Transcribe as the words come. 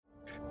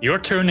You're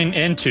tuning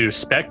into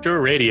Spectre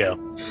Radio,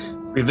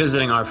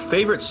 revisiting our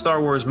favorite Star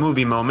Wars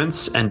movie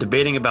moments and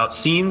debating about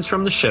scenes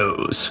from the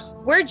shows.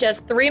 We're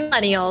just three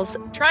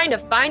millennials trying to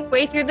find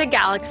way through the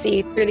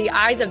galaxy through the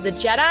eyes of the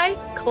Jedi,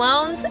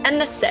 clones, and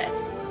the Sith.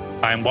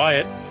 I'm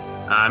Wyatt.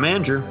 I'm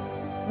Andrew.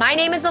 My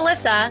name is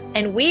Alyssa,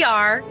 and we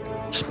are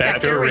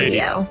Spectre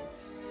Radio.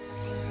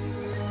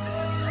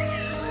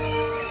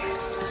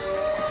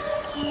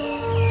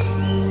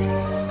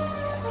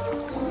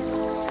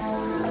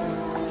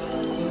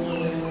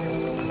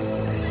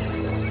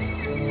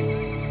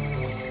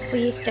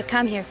 We used to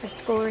come here for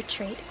school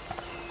retreat.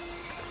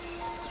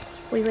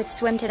 We would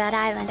swim to that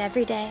island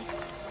every day.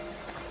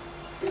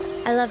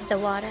 I loved the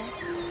water.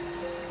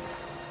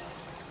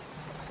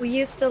 We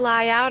used to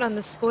lie out on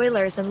the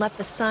spoilers and let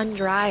the sun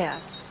dry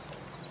us.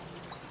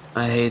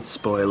 I hate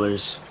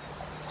spoilers.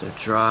 They're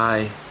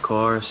dry,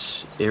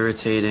 coarse,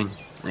 irritating.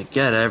 They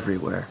get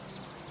everywhere.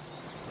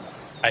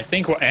 I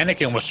think what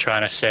Anakin was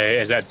trying to say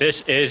is that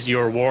this is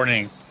your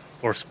warning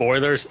for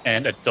spoilers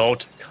and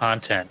adult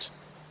content.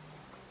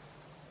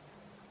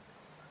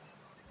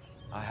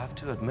 I have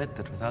to admit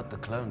that without the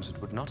clones,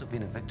 it would not have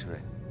been a victory.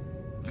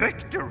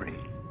 Victory?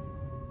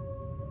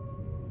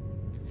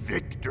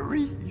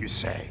 Victory, you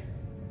say?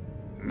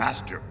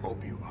 Master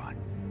Obi-Wan,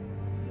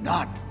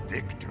 not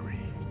victory.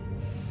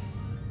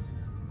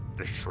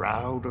 The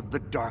shroud of the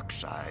dark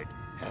side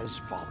has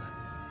fallen.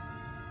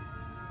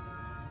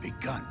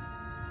 Begun.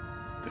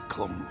 The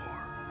Clone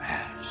War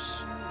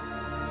has.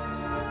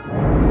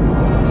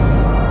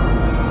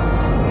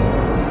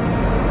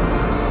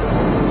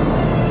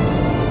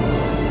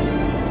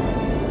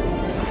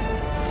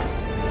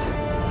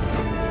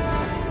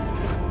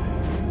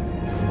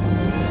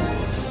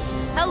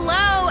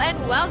 Hello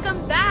and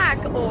welcome back,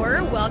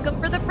 or welcome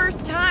for the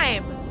first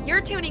time.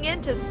 You're tuning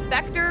in to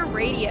Spectre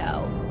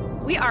Radio.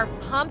 We are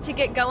pumped to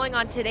get going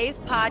on today's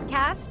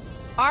podcast,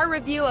 our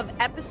review of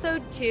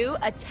Episode 2,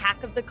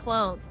 Attack of the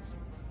Clones.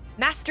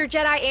 Master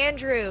Jedi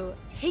Andrew,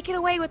 take it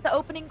away with the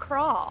opening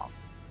crawl.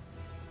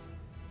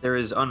 There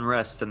is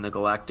unrest in the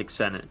Galactic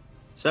Senate.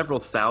 Several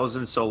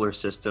thousand solar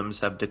systems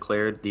have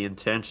declared the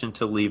intention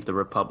to leave the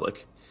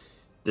Republic.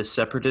 The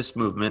separatist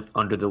movement,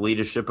 under the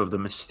leadership of the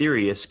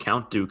mysterious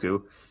Count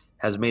Dooku,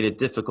 has made it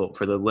difficult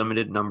for the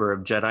limited number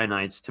of Jedi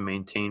Knights to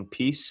maintain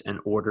peace and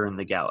order in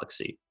the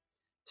galaxy.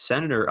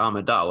 Senator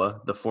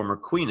Amidala, the former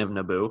Queen of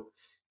Naboo,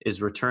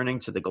 is returning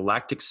to the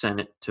Galactic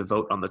Senate to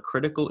vote on the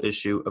critical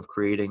issue of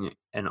creating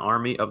an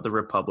army of the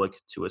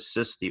Republic to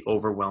assist the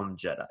overwhelmed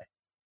Jedi.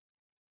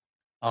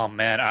 Oh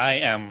man, I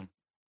am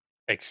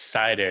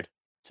excited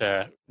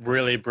to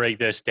really break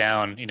this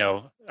down,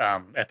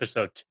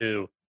 Episode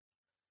 2.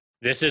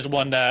 This is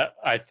one that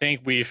I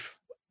think we've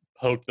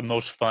poked the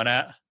most fun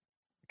at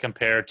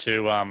compared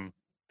to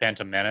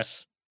Phantom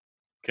Menace,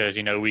 because,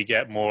 we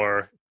get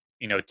more,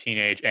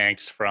 teenage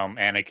angst from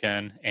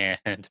Anakin,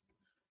 and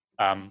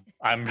I'm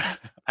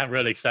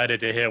really excited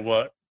to hear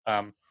what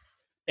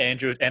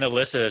Andrew and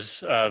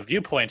Alyssa's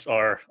viewpoints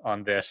are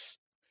on this.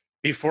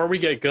 Before we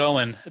get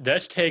going,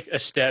 let's take a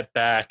step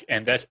back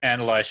and let's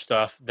analyze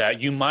stuff that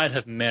you might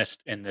have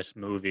missed in this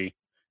movie.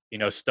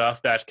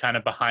 Stuff that's kind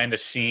of behind the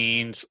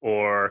scenes,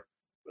 or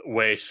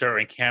way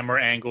certain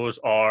camera angles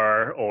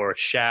are, or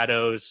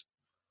shadows.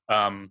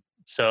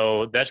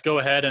 So let's go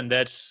ahead and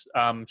let's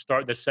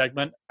start this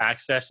segment,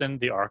 Accessing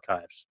the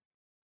Archives.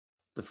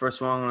 The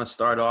first one I'm going to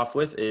start off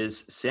with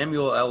is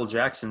Samuel L.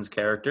 Jackson's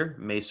character,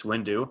 Mace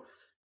Windu.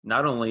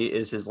 Not only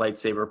is his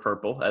lightsaber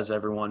purple, as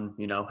everyone,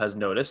 has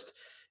noticed,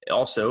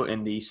 also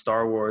in the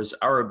Star Wars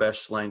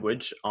Arabesh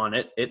language on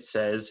it, it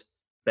says,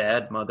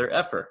 "Bad mother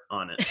effer"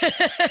 on it.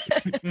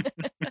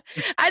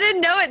 I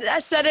didn't know it. I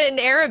said it in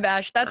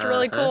Arabesh. That's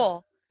really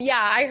cool.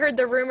 Yeah, I heard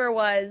the rumor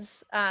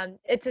was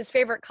it's his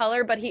favorite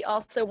color, but he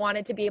also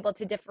wanted to be able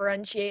to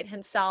differentiate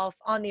himself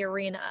on the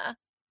arena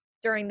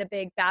during the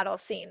big battle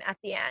scene at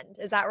the end.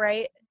 Is that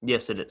right?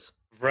 Yes, it is.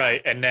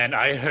 Right, and then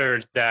I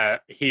heard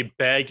that he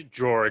begged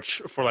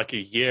George for like a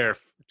year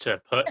to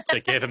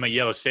give him a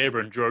yellow saber,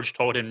 and George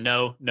told him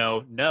no,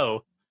 no,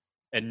 no,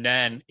 and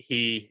then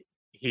he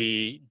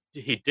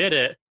did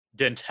it,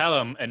 didn't tell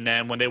him, and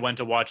then when they went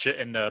to watch it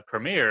in the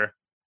premiere,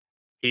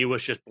 he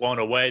was just blown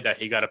away that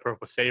he got a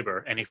purple saber,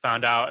 and he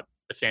found out at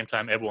the same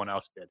time everyone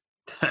else did.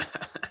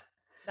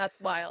 That's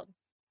wild.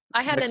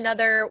 I had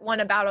another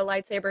one about a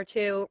lightsaber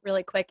too,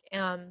 really quick,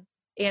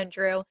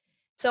 Andrew.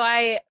 So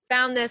I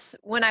found this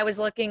when I was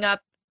looking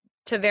up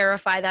to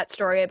verify that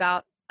story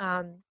about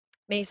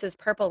Mace's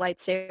purple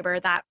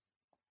lightsaber, that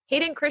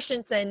Hayden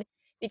Christensen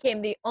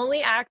became the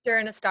only actor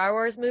in a Star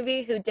Wars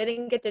movie who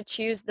didn't get to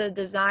choose the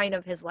design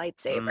of his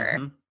lightsaber.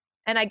 Mm-hmm.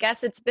 And I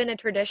guess it's been a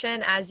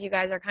tradition, as you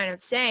guys are kind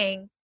of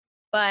saying,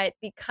 but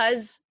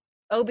because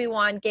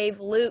Obi-Wan gave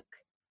Luke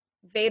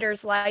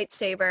Vader's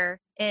lightsaber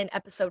in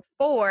Episode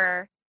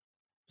 4,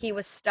 he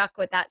was stuck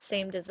with that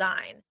same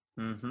design.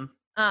 Mm-hmm.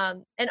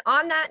 And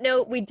on that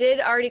note, we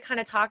did already kind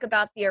of talk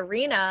about the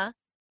arena.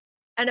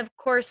 And of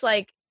course,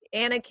 like,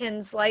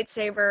 Anakin's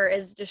lightsaber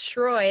is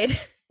destroyed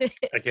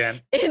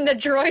again in the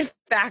droid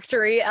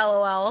factory,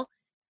 LOL,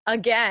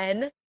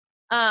 again.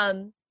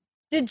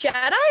 did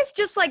Jedis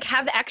just like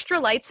have extra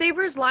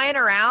lightsabers lying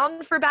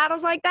around for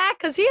battles like that?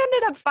 Because he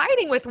ended up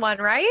fighting with one,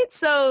 right?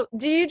 So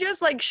do you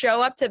just like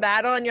show up to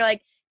battle and you're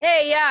like,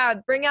 hey, yeah,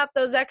 bring out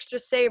those extra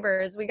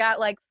sabers. We got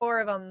like 4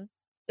 of them.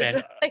 Just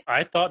And like,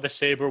 I thought the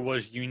saber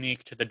was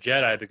unique to the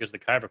Jedi because of the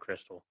kyber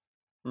crystal.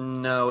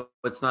 No,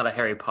 it's not a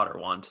Harry Potter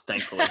wand,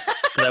 thankfully.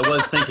 Because I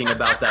was thinking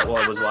about that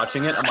while I was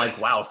watching it. I'm like,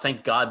 wow,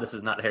 thank God this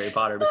is not Harry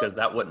Potter because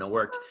that wouldn't have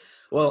worked.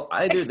 Well,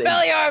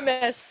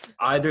 Expelliarmus.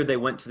 either they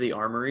went to the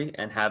armory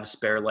and have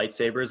spare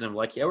lightsabers and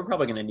like, yeah, we're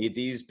probably going to need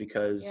these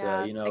because,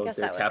 Yeah, you I know, guess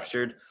they're that would make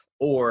captured. sense.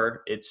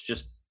 Or it's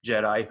just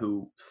Jedi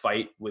who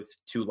fight with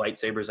 2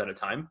 lightsabers at a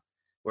time.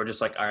 We're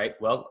just like, all right,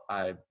 well,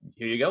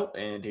 here you go,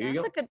 and here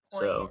you That's go. a good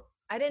point. So,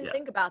 I didn't yeah.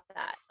 think about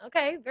that.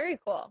 Okay, very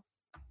cool.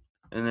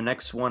 and the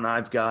next one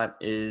I've got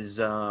is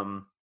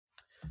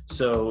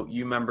so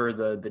you remember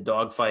the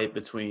dogfight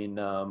between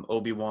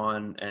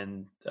Obi-Wan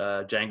and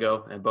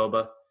Jango and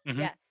Boba, Mhm.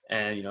 Yes.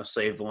 and you know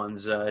Slave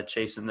One's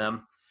chasing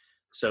them.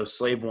 So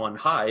Slave One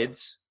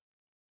hides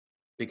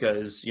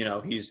because you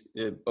know he's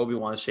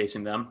Obi-Wan's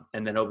chasing them,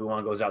 and then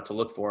Obi-Wan goes out to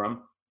look for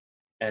him,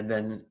 and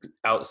then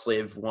out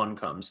Slave One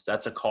comes.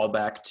 That's a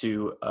callback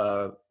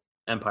to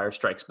Empire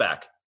Strikes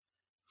Back.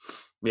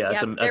 Yeah,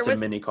 Yep, that's a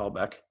mini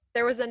callback.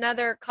 There was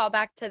another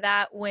callback to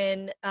that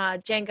when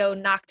Django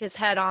knocked his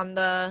head on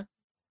the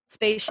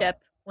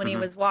spaceship when he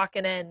Mhm. was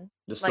walking in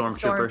The like a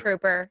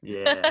stormtrooper.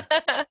 Yeah.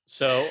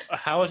 So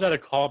how is that a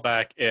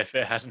callback if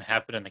it hasn't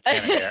happened in the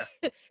canon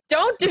yet?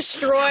 Don't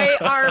destroy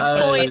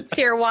our points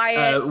here,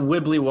 Wyatt.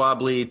 Wibbly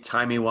wobbly,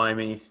 timey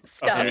wimey.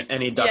 Stuff. okay.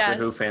 Any Doctor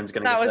Who Yes, fan's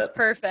gonna that get was that.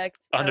 perfect.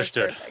 That was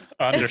Understood.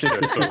 perfect.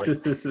 Understood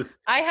fully.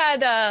 I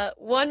had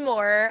one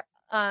more.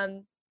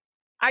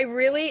 I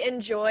really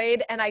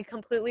enjoyed, and I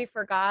completely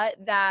forgot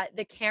that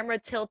the camera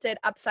tilted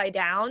upside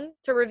down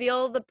to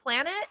reveal the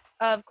planet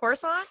of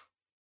Coruscant,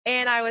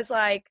 and I was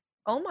like,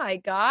 "Oh my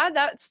god,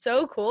 that's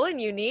so cool and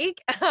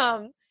unique."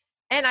 And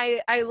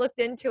I looked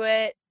into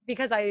it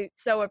because I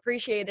so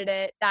appreciated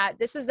it. That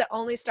this is the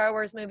only Star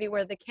Wars movie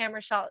where the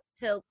camera shot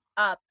tilts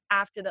up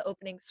after the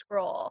opening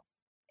scroll.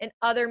 In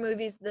other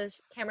movies, the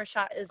camera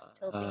shot is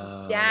tilting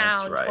that's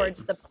down right.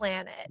 towards the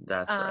planet.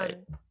 That's right.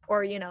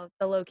 Or you know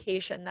the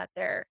location that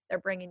they're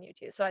bringing you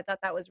to. So I thought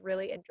that was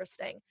really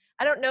interesting.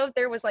 I don't know if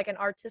there was like an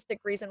artistic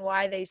reason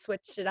why they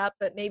switched it up,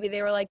 but maybe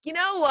they were like, you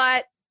know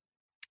what,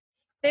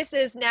 this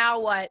is now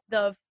what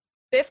the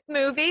 5th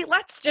movie.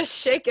 Let's just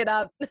shake it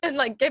up and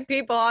like get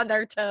people on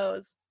their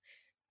toes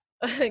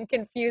and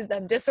confuse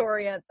them,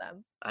 disorient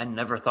them. I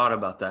never thought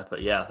about that,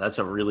 but yeah, that's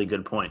a really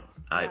good point.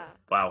 Yeah.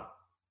 Wow.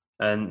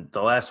 And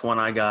the last one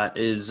I got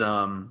is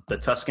the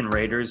Tusken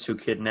Raiders who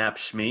kidnapped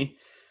Shmi.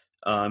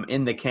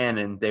 In the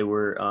canon, they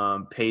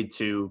were paid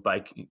to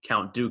by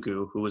Count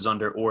Dooku, who was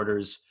under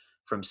orders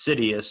from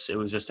Sidious. It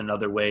was just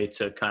another way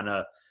to kind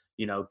of,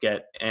 you know,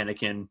 get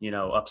Anakin, you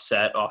know,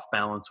 upset, off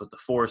balance with the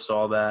Force,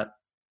 all that.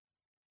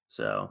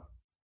 So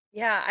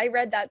Yeah, I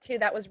read that too.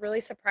 That was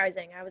really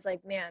surprising. I was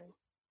like, man,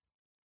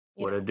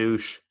 what a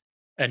douche.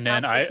 And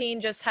then Palpatine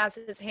just has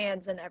his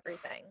hands in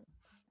everything.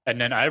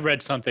 I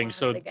read something. Once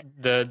So again.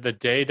 the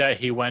day that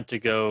he went to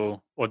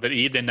go, or the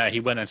evening that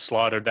he went and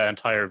slaughtered that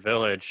entire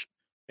village,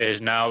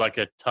 is now like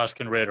a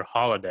Tusken Raider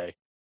holiday.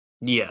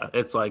 Yeah,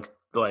 it's like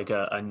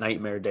a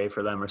nightmare day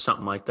for them or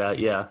something like that.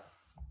 Yeah,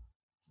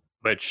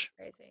 Which,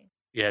 Crazy.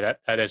 yeah,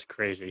 that is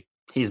crazy.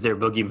 he's their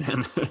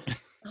boogeyman.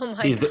 Oh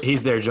my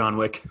he's their John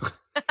Wick.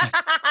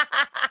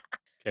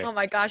 Okay. Oh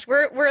my gosh,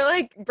 we're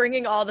like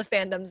bringing all the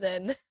fandoms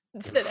in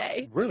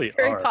today. Really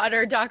Harry are.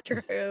 Potter,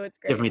 Doctor Who. It's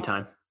great. Give me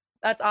time.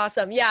 That's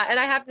awesome. Yeah, and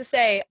I have to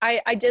say,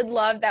 I did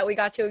love that we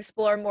got to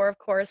explore more of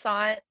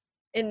Coruscant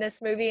in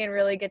this movie and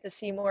really get to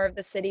see more of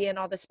the city and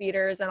all the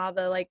speeders and all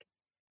the like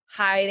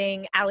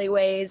hiding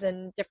alleyways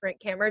and different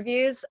camera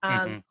views.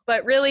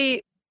 But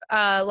really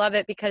love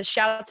it because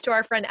shouts to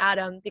our friend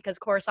Adam because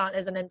Coruscant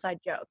is an inside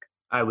joke.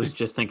 I was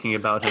just thinking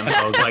about him.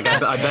 I was like, I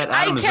bet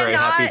Adam is very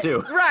happy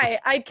too. Right.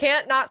 I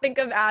can't not think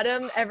of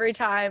Adam every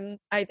time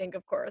I think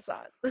of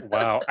Coruscant.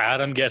 Wow,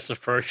 Adam gets the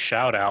first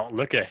shout out.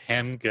 Look at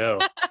him go.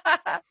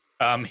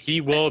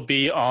 He will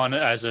be on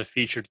as a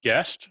featured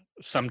guest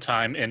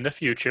sometime in the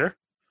future.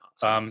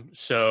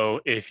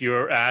 So if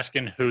you're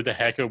asking who the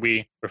heck are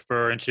we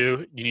referring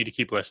to, you need to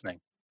keep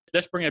listening.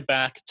 Let's bring it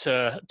back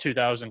to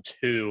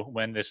 2002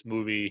 when this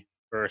movie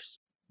first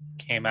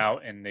came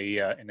out in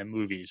the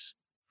movies.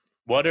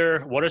 What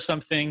are some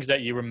things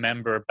that you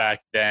remember back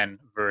then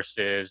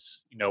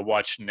versus, you know,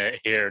 watching it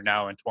here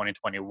now in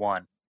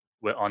 2021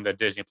 on the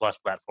Disney Plus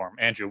platform?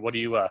 Andrew, what do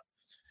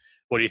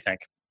you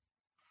think?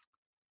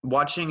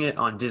 Watching it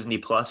on Disney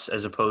Plus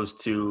as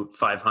opposed to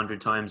 500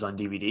 times on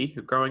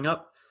DVD growing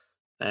up,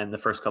 and the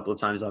first couple of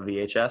times on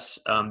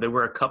VHS, there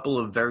were a couple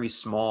of very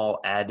small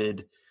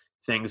added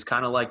things,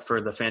 kind of like for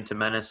the Phantom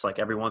Menace. Like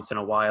every once in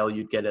a while,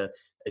 you'd get a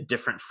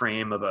different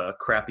frame of a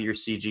crappier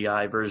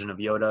CGI version of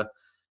Yoda.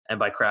 And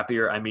by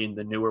crappier, I mean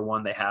the newer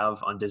one they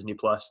have on Disney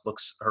Plus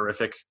looks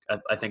horrific.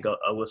 I think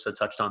Alyssa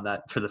touched on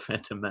that for the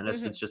Phantom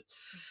Menace. It's just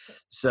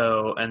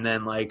so, and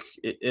then like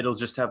it'll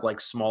just have like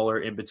smaller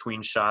in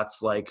between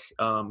shots, like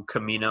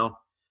Camino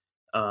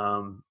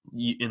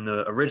In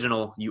the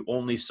original, you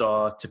only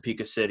saw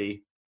Topeka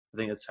City. I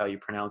think that's how you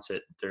pronounce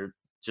it. They're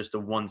just the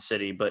one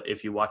city. But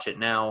if you watch it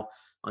now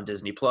on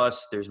Disney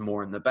Plus, there's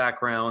more in the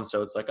background.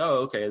 So it's like, oh,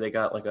 okay, they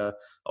got like a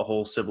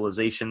whole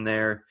civilization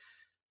there.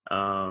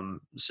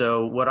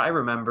 So what I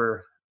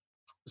remember,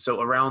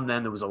 so around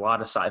then there was a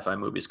lot of sci-fi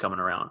movies coming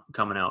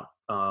out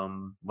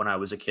when I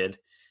was a kid,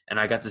 and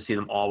I got to see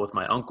them all with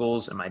my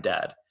uncles and my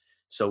dad.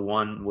 So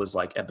one was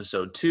like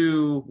Episode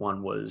 2,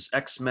 one was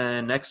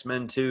X-Men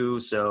 2.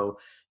 So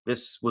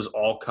this was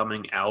all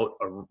coming out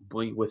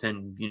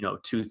within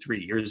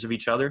 2-3 years of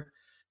each other.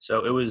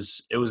 So it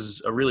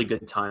was a really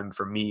good time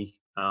for me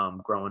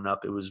growing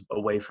up. It was a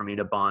way for me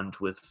to bond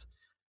with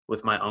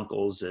my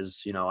uncles,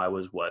 as I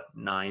was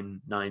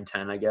 9,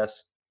 10, I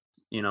guess.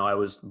 I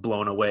was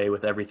blown away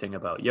with everything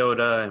about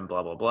Yoda and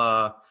blah blah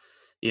blah.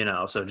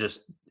 So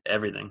just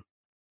everything.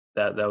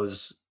 That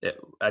was it.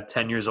 At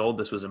 10 years old,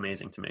 this was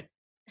amazing to me.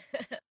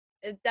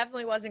 It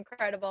definitely was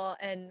incredible,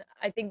 and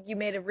I think you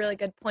made a really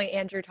good point,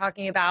 Andrew,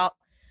 talking about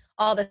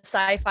all the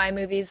sci-fi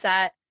movies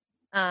that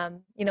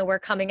were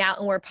coming out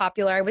and were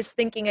popular. I was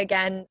thinking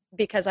again,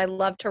 because I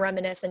love to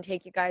reminisce and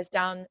take you guys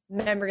down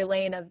memory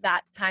lane of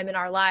that time in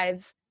our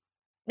lives.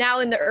 Now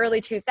in the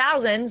early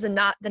 2000s and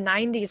not the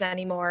 90s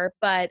anymore,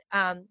 but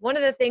one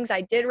of the things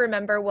I did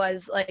remember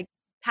was like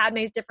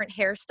Padme's different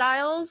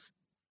hairstyles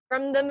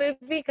from the movie,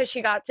 because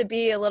she got to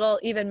be a little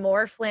even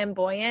more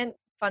flamboyant,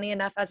 funny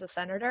enough, as a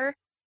senator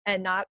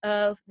and not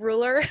a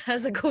ruler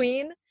as a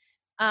queen.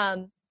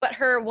 But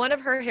one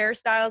of her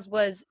hairstyles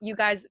was, you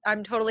guys,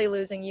 I'm totally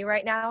losing you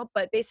right now,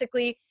 but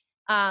basically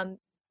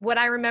what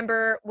I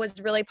remember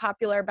was really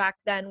popular back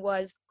then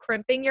was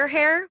crimping your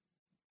hair.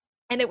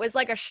 And it was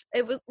like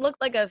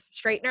looked like a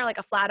straightener, like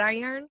a flat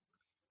iron,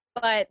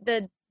 but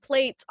the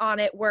plates on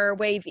it were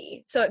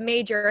wavy. So it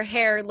made your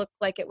hair look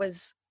like it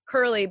was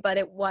curly, but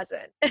it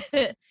wasn't.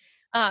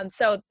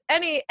 So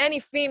any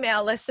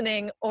female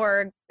listening,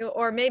 or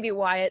maybe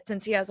Wyatt,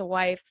 since he has a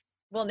wife,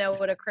 will know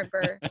what a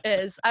crimper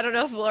is. I don't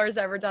know if Laura's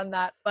ever done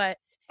that, but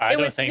I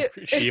don't think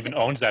she even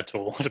owns that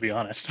tool, to be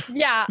honest.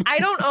 Yeah, I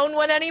don't own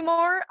one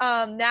anymore.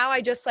 Now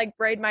I just like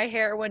braid my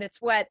hair when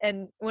it's wet,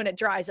 and when it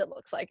dries, it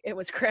looks like it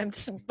was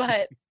crimped.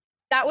 But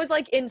that was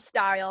like in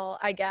style,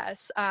 I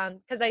guess,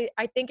 because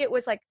I think it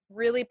was like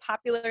really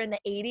popular in the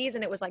 80s,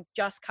 and it was like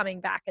just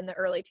coming back in the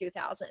early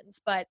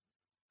 2000s. But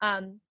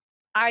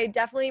I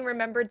definitely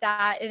remembered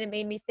that, and it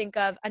made me think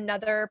of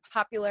another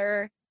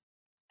popular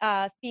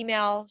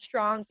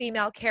strong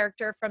female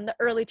character from the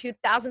early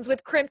 2000s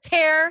with crimped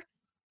hair.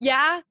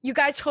 Yeah, you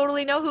guys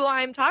totally know who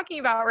I'm talking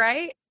about,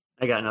 right?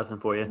 I got nothing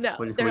for you. No,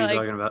 what are you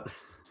talking about?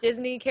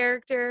 Disney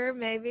character,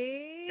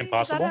 maybe?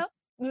 Impossible?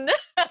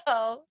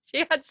 No,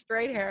 she had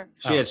straight hair.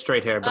 She had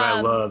straight hair, but I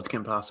loved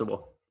Kim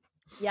Possible.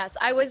 Yes,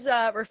 I was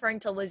referring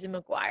to Lizzie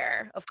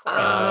McGuire, of course.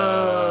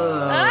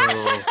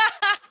 Oh.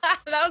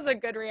 That was a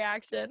good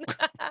reaction.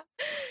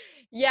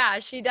 Yeah,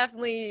 she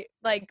definitely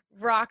like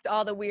rocked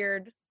all the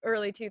weird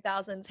early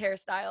 2000s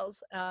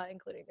hairstyles,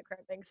 including the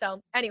crimping.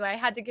 So anyway, I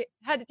had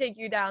to take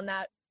you down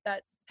that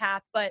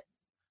path. But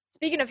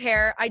speaking of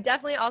hair, I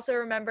definitely also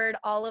remembered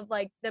all of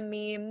like the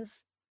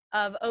memes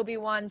of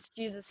Obi-Wan's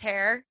Jesus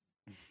hair.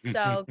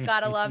 So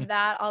gotta love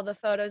that. All the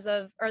photos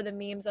or the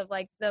memes of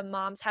like the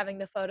moms having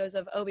the photos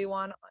of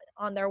Obi-Wan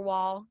on their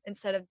wall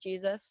instead of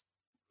Jesus.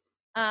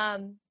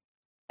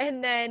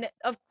 And then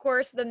of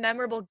course the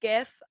memorable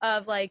GIF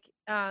of like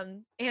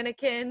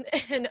Anakin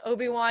and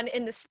Obi-Wan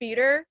in the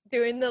speeder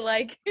doing the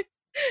like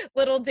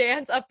little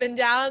dance up and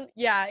down.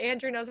 Yeah,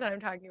 Andrew knows what I'm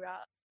talking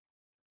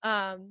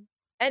about.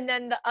 And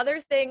then the other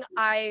thing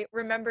I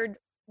remembered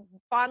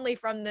fondly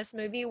from this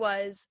movie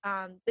was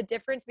the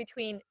difference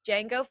between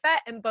Jango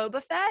Fett and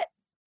Boba Fett.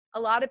 A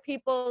lot of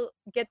people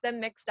get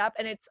them mixed up,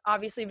 and it's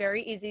obviously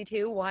very easy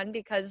to. One,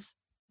 because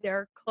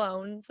they're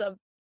clones of,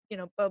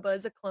 Boba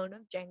is a clone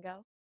of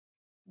Jango.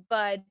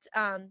 But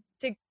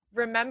to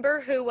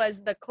remember who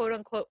was the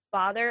quote-unquote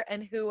father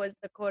and who was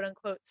the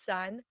quote-unquote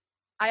son,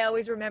 I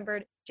always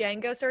remembered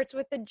Jango starts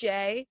with a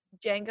J.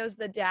 Jango's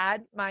the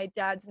dad. My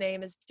dad's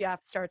name is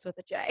Jeff, starts with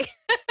a J.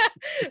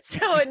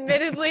 So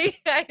admittedly,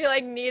 I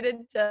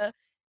needed to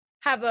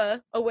have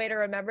a way to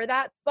remember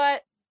that.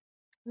 But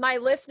my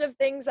list of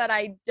things that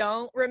I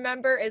don't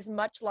remember is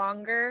much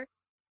longer.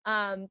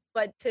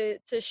 But to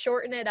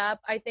shorten it up,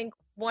 I think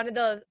one of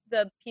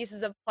the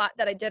pieces of plot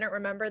that I didn't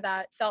remember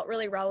that felt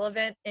really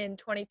relevant in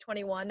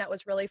 2021 that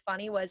was really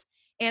funny was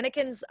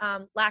Anakin's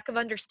lack of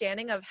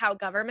understanding of how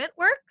government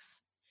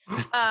works.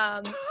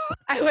 I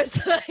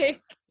was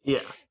like, yeah,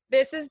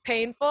 this is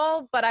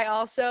painful, but I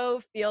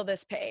also feel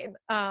this pain.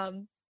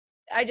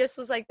 I just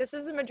was like, this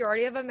is the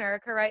majority of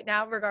America right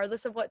now,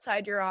 regardless of what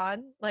side you're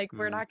on. Like,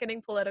 we're not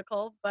getting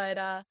political,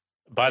 but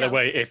by the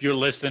way, if you're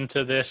listening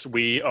to this,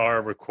 we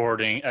are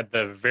recording at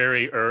the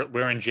very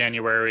we're in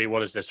January,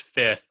 what is this,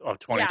 5th of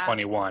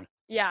 2021.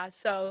 Yeah,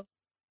 so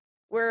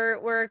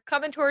we're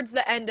coming towards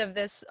the end of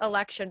this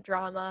election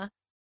drama.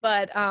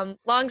 But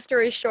long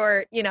story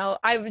short,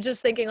 I was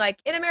just thinking like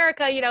in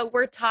America,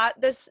 we're taught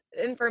this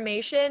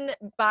information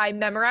by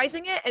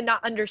memorizing it and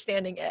not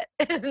understanding it.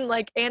 And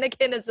like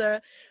Anakin is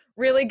a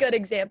really good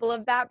example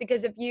of that,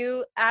 because if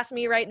you ask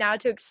me right now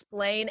to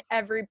explain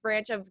every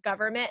branch of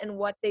government and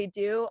what they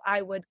do,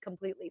 I would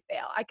completely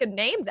fail. I could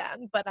name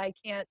them, but I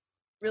can't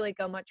really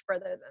go much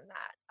further than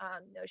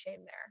that. No shame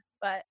there.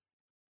 But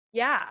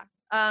yeah.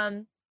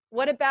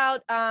 What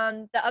about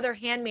the other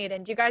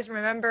handmaiden? Do you guys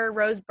remember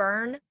Rose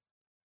Byrne?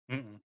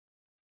 Mm-mm.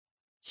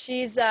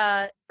 She's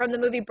from the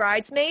movie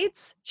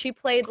Bridesmaids. She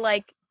played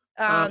like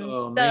maybe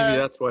the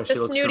that's why she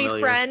looks snooty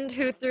familiar. friend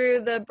who threw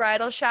the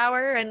bridal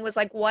shower and was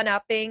like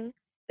one-upping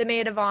the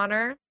maid of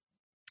honor.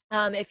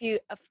 If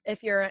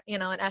you're an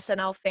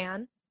SNL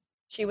fan,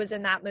 she was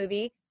in that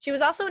movie. She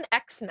was also in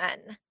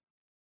X-Men,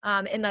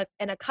 in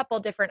a couple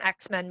different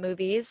X-Men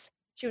movies.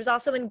 She was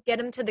also in Get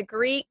 'Em to the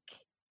Greek.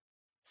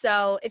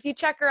 So if you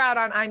check her out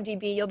on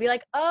IMDb, you'll be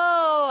like,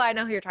 oh, I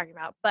know who you're talking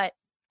about. But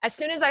as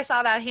soon as I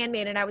saw that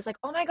handmaiden, I was like,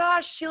 oh my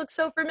gosh, she looks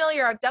so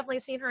familiar. I've definitely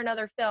seen her in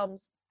other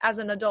films as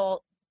an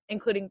adult,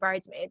 including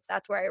Bridesmaids.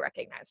 That's where I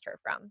recognized her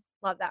from.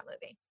 Love that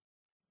movie.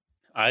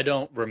 I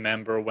don't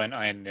remember when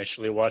I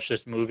initially watched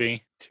this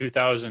movie.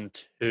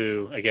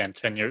 2002, again,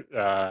 10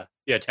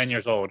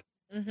 years old.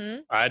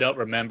 Mm-hmm. I don't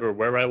remember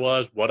where I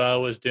was, what I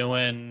was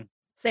doing.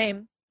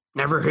 Same.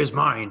 Never his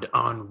mind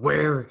on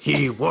where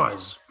he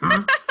was,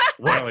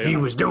 what he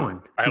was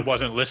doing. I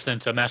wasn't listening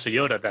to Master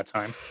Yoda at that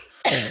time.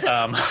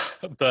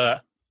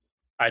 But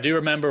I do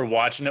remember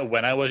watching it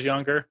when I was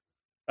younger.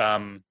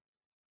 Kind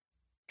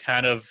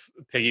of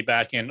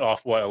piggybacking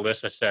off what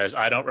Alyssa says,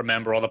 I don't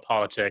remember all the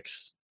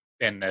politics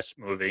in this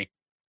movie.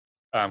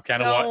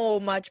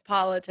 Much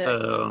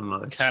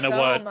politics. Kind of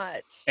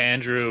what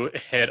Andrew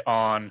hit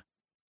on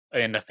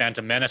in the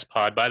Phantom Menace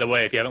pod. By the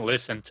way, if you haven't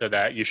listened to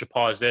that, you should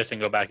pause this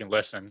and go back and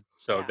listen.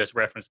 So this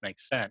reference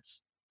makes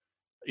sense.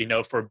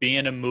 For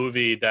being a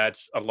movie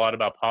that's a lot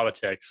about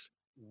politics,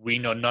 we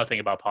know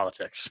nothing about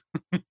politics.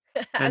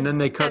 And then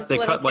they cut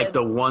like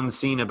the one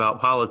scene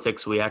about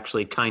politics we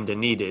actually kind of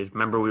needed.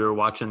 Remember we were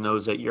watching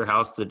those at your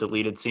house, the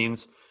deleted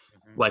scenes,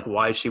 like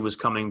why she was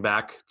coming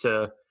back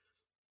to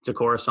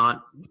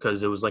Coruscant,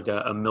 because it was like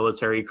a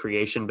military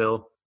creation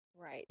bill,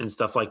 right, and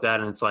stuff like that.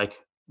 And it's like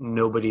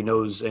nobody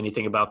knows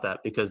anything about that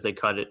because they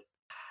cut it.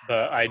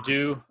 But I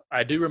do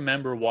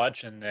remember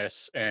watching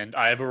this, and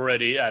I've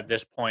already at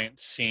this point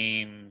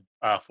seen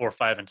 4,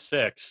 5, and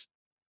 6,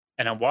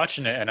 and I'm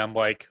watching it, and I'm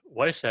like,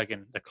 wait a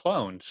second, the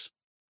clones,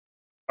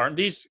 aren't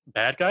these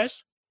bad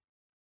guys?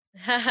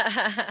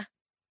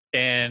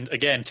 And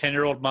again,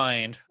 10-year-old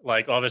mind,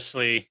 like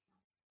obviously,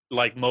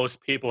 like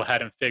most people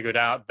hadn't figured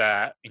out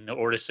that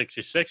Order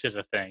 66 is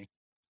a thing,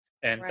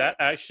 and that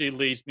actually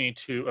leads me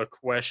to a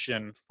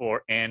question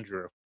for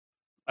Andrew.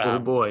 Oh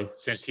boy!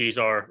 Since he's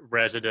our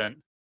resident,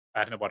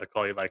 I don't know what to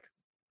call you, like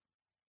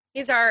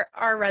he's our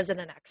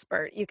resident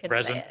expert. You can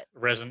say it.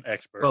 Resident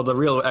expert. Well, the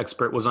real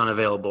expert was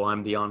unavailable.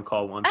 I'm the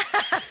on-call one.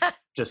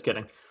 Just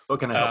kidding.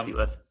 What can I help you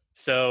with?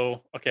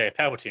 So, okay,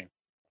 Palpatine.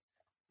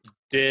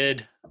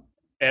 Did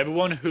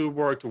everyone who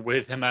worked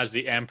with him as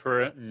the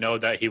Emperor know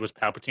that he was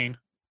Palpatine?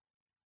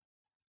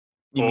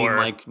 You mean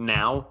like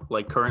now,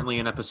 like currently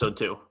in Episode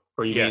 2,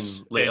 or you mean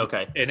late?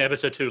 Okay, in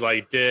Episode 2,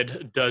 like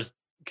does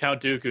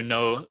Count Dooku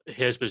know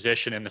his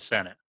position in the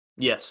Senate?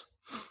 Yes.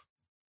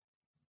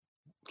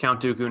 Count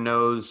Dooku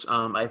knows.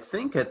 I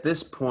think at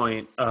this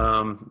point,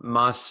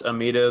 Mas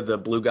Amida, the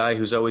blue guy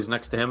who's always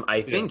next to him,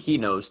 I think he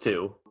knows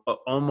too.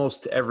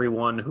 Almost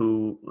everyone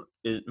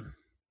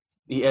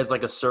he has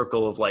like a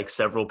circle of like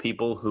several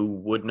people who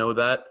would know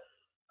that.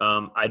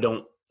 I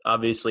don't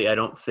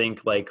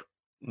think like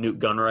Newt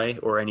Gunray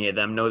or any of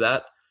them know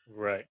that.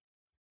 Right.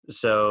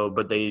 So,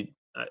 but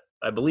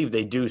I believe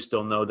they do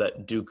still know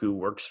that Dooku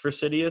works for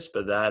Sidious,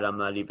 but that I'm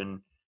not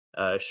even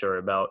sure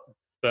about.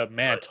 But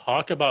man,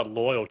 talk about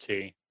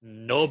loyalty.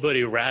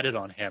 Nobody ratted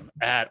on him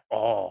at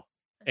all.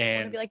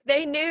 And be like,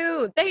 they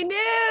knew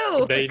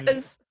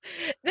because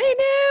they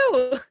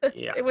knew.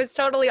 Yeah. It was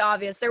totally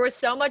obvious. There was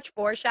so much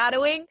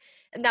foreshadowing,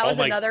 and that was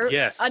another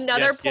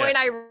point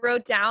I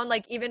wrote down.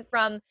 Like even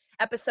from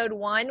Episode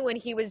 1, when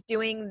he was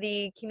doing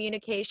the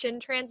communication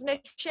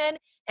transmission,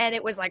 and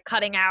it was like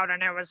cutting out,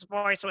 and his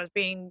voice was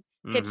being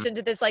pitched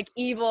into this like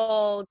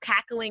evil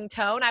cackling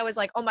tone. I was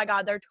like, oh my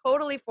god, they're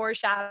totally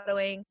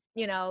foreshadowing,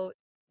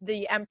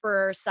 the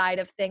Emperor side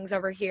of things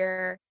over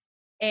here.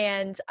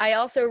 And I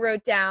also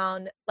wrote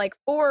down like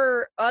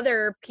 4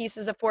 other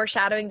pieces of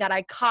foreshadowing that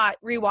I caught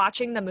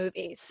rewatching the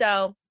movie.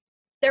 So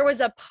there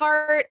was a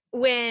part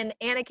when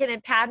Anakin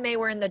and Padme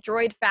were in the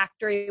droid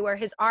factory where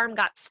his arm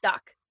got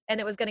stuck and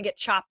it was going to get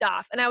chopped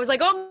off. And I was like,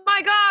 oh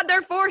my God,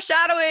 they're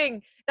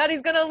foreshadowing that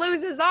he's going to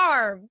lose his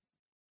arm.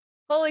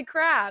 Holy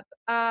crap.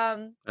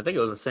 I think it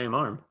was the same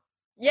arm.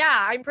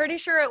 Yeah, I'm pretty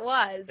sure it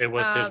was. It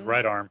was his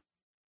right arm.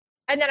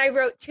 And then I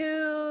wrote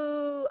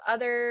 2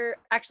 other,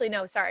 actually,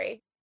 no,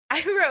 sorry.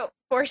 I wrote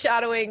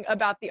foreshadowing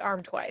about the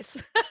arm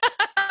twice.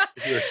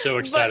 You were so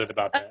excited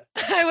about that.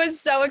 I was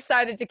so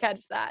excited to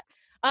catch that.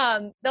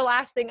 The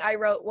last thing I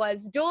wrote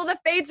was Duel of the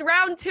Fates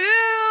round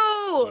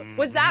 2.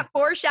 Was that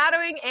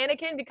foreshadowing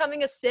Anakin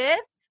becoming a Sith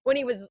when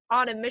he was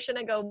on a mission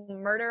to go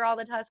murder all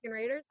the Tusken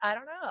Raiders? I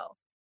don't know.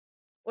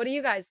 What do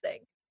you guys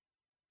think?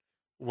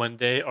 When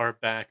they are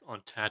back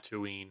on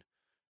Tatooine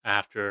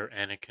after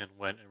Anakin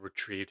went and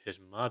retrieved his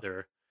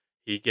mother,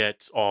 he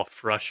gets all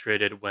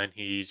frustrated when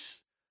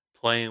he's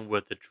playing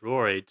with the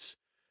droids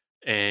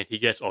and he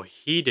gets all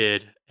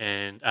heated,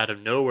 and out of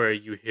nowhere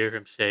you hear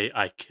him say,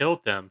 "I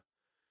killed them."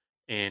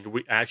 And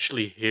we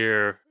actually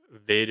hear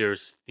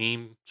Vader's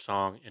theme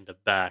song in the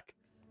back.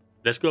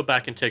 Let's go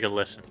back and take a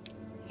listen.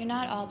 You're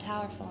not all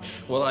powerful.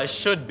 Well, I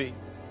should be.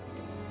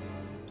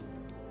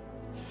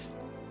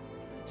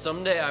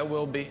 Someday I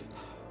will be.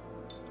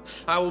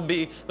 I will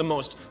be the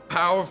most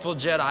powerful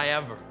Jedi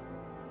ever.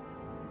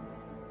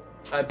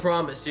 I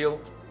promise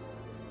you.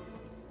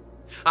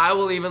 I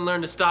will even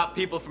learn to stop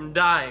people from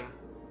dying.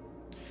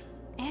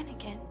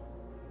 Anakin.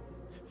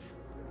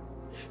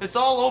 It's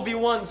all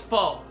Obi-Wan's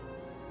fault.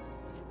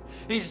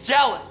 He's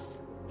jealous.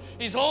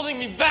 He's holding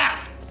me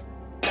back.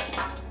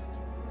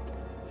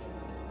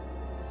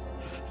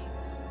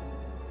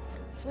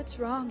 What's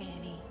wrong,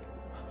 Annie?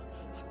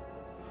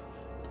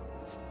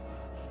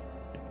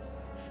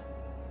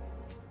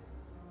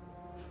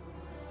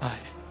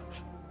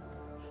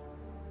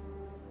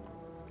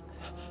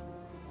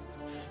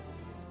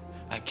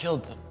 I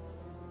killed them.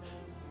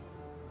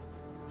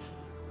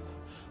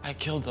 I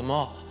killed them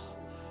all.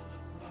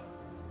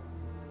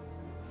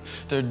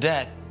 They're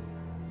dead.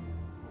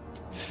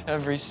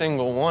 Every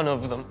single one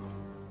of them.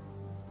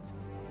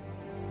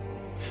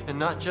 And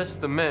not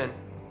just the men,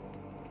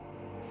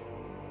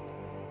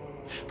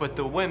 but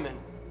the women.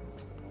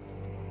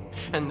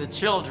 And the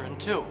children,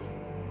 too.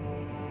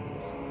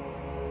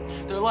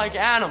 They're like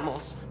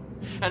animals,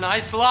 and I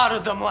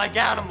slaughtered them like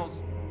animals.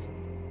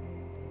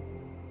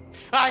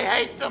 I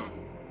hate them.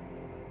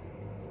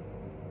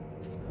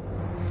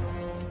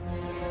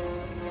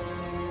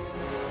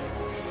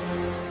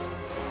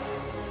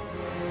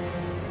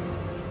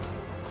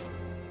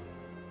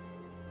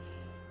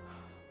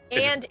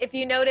 And if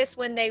you notice,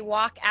 when they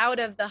walk out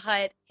of the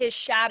hut, his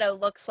shadow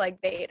looks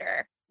like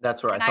Vader.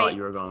 That's where And I thought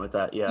you were going with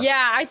that. Yeah.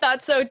 Yeah, I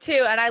thought so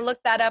too. And I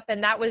looked that up,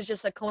 and that was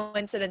just a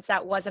coincidence.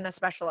 That wasn't a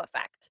special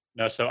effect.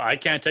 No, so I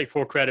can't take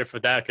full credit for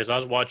that because I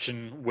was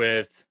watching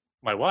with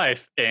my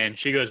wife and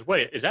she goes,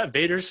 "Wait, is that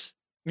Vader's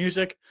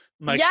music?"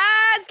 I'm like,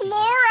 yes,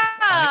 Laura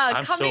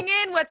I'm coming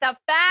in with the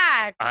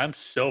facts. I'm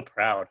so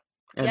proud.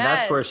 And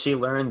that's where Yes. she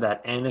learned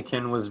that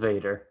Anakin was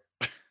Vader.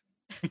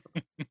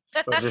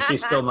 Or does she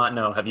still not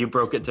know? Have you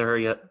broke it to her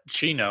yet?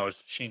 She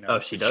knows. She knows. Oh,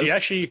 she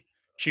does?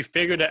 She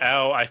figured it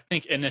out, I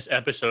think, in this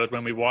episode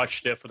when we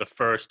watched it for the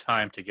first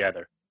time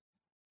together.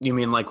 You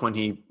mean like when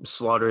he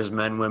slaughters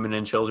men, women,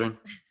 and children?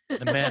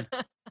 The men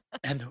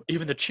and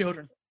even the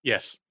children.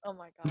 Yes. Oh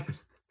my gosh.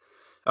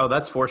 Oh,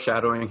 that's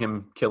foreshadowing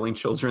him killing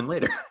children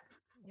later.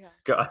 Yeah.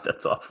 God,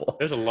 that's awful.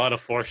 There's a lot of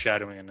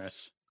foreshadowing in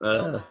this.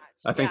 So much.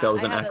 I think Yeah, that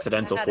was an I had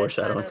accidental I had a ton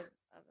foreshadowing. of that,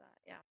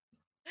 yeah.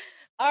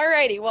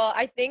 Alrighty, well,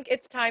 I think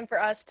it's time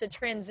for us to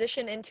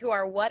transition into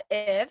our what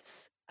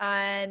ifs.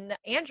 And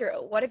Andrew,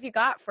 what have you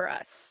got for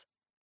us?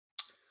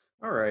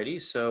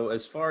 Alrighty, so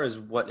as far as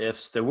what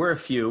ifs, there were a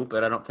few,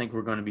 but I don't think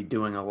we're going to be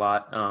doing a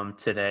lot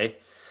today.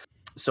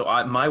 So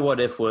my what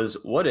if was,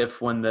 what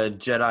if when the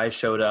Jedi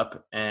showed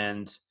up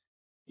and,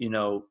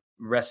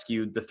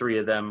 rescued the three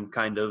of them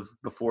kind of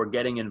before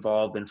getting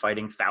involved in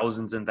fighting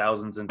thousands and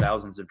thousands and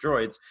thousands of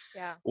droids,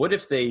 Yeah. what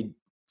if they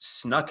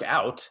snuck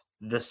out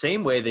the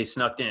same way they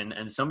snuck in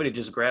and somebody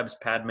just grabs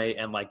Padme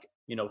and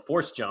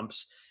force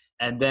jumps,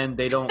 and then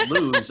they don't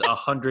lose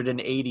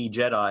 180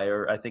 Jedi,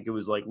 or I think it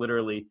was like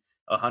literally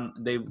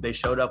they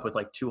showed up with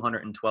like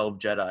 212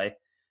 Jedi,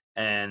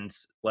 and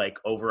like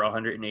over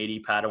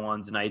 180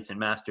 Padawans, Knights, and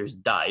Masters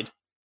died.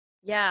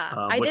 Yeah.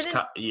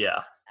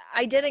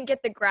 I didn't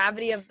get the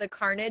gravity of the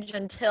carnage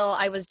until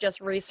I was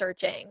just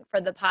researching for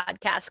the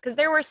podcast, because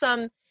there were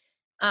some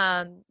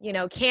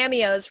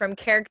cameos from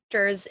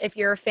characters. If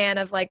you're a fan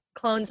of like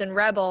Clones and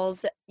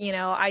Rebels,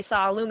 I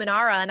saw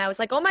Luminara and I was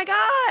like, oh my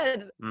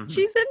God,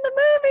 she's in the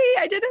movie.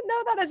 I didn't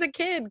know that as a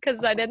kid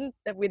because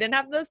we didn't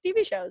have those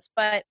TV shows.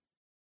 But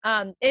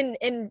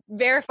in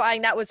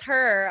verifying that was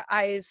her,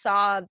 I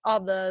saw all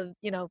the,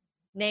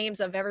 names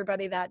of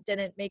everybody that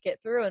didn't make it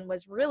through, and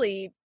was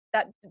really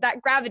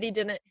that gravity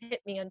didn't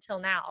hit me until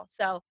now.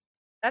 So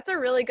that's a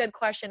really good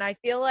question. I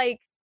feel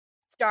like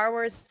Star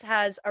Wars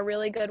has a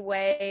really good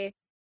way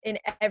in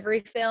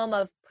every film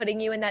of putting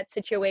you in that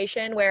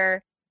situation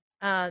where,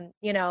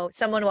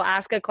 someone will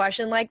ask a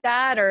question like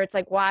that, or it's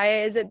like, why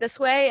is it this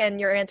way? And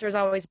your answer is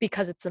always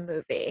because it's a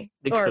movie,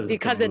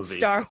 because it's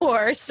Star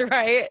Wars,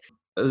 right?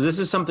 This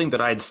is something that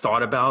I'd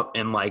thought about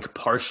in like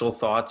partial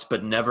thoughts,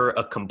 but never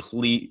a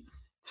complete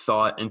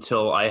thought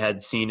until I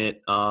had seen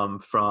it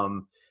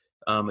from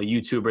a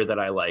YouTuber that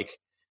I like.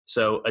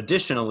 So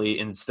additionally,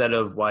 instead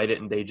of why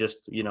didn't they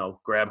just,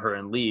 grab her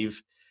and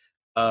leave,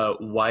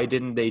 why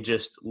didn't they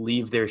just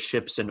leave their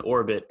ships in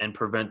orbit and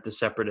prevent the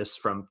Separatists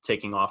from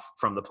taking off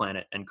from the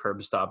planet and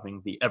curb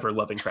stomping the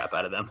ever-loving crap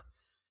out of them?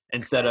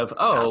 instead of,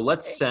 Stop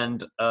let's it.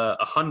 send a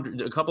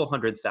couple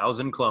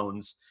 100,000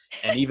 clones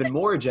and even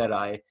more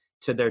Jedi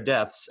to their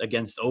deaths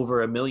against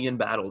over 1 million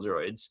battle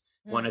droids.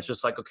 When it's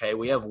just like, okay,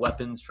 we have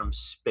weapons from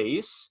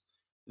space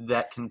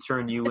that can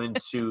turn you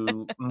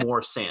into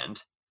more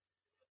sand.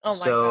 Oh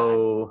my God.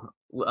 So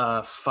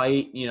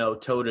fight,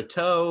 toe to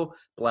toe,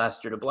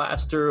 blaster to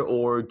blaster,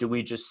 or do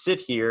we just sit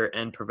here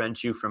and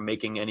prevent you from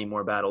making any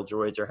more battle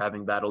droids or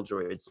having battle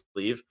droids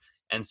leave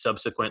and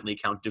subsequently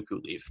Count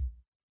Dooku leave?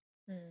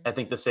 I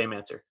think the same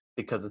answer,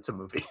 because it's a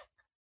movie.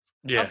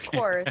 Yeah. Of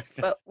course.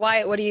 But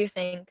why? What do you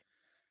think?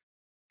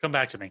 Come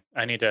back to me.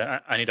 I need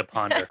to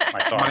ponder my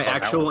thoughts. My on that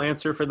actual one.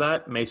 answer for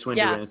that, Mace Windu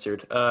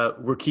answered,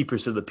 we're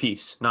keepers of the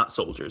peace, not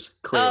soldiers.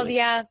 Clearly. Oh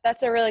yeah,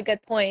 that's a really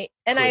good point.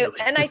 And Clearly.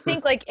 I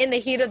think like in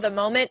the heat of the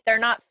moment, they're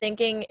not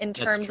thinking in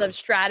terms true. of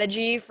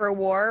strategy for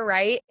war,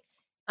 right?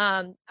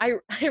 I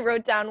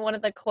wrote down one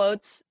of the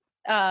quotes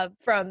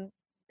from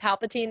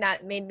Palpatine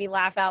that made me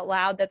laugh out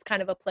loud. That's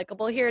kind of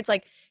applicable here. It's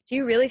like, do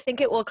you really think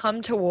it will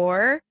come to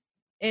war?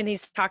 And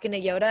he's talking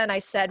to Yoda, and I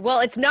said, well,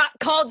 it's not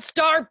called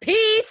Star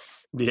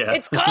Peace. Yeah.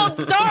 It's called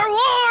Star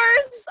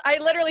Wars. I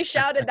literally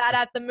shouted that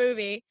at the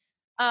movie.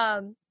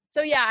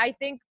 So yeah, I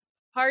think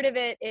part of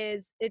it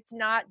is it's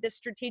not the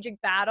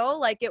strategic battle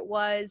like it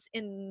was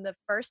in the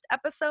first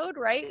episode,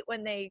 right?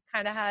 When they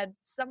kind of had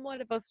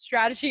somewhat of a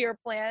strategy or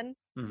plan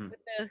with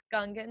the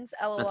Gungans.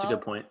 LOL. That's a good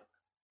point.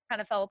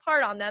 Kind of fell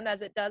apart on them,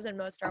 as it does in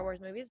most Star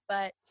Wars movies,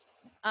 but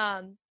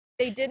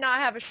they did not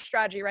have a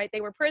strategy, right?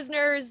 They were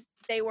prisoners.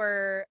 They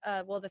were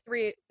the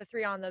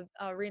three on the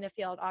arena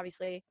field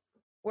obviously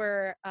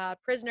were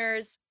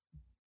prisoners,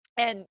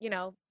 and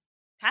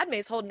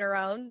Padme's holding her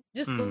own,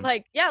 just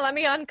like, yeah, let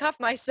me uncuff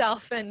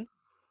myself. And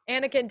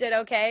Anakin did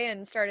okay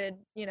and started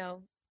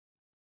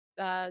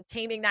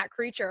taming that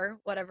creature,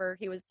 whatever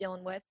he was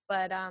dealing with.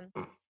 But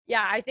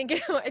yeah, I think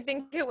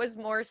it was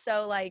more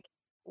so like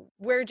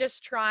we're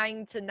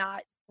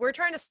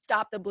trying to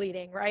stop the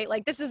bleeding, right?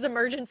 Like, this is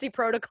emergency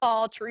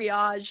protocol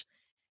triage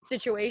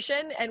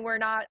situation, and we're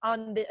not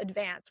on the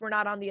advance. We're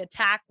not on the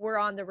attack. We're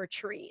on the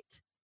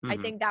retreat. I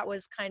think that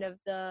was kind of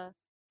the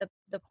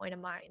point of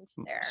mind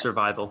there.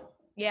 Survival.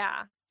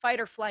 Yeah. Fight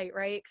or flight,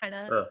 right? Kind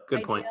of. Good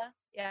idea. point.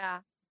 Yeah.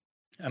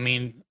 I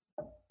mean,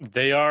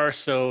 they are,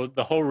 so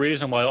the whole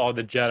reason why all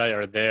the Jedi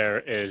are there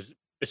is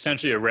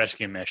essentially a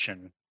rescue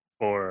mission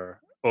for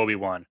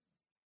Obi-Wan.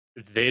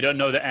 They don't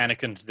know that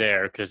Anakin's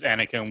there because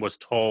Anakin was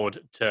told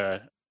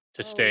to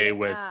stay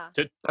with.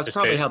 That's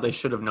probably how they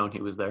should have known he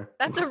was there.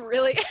 That's a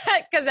really,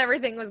 because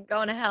everything was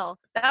going to hell.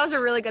 That was a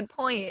really good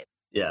point.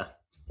 Yeah.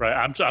 Right.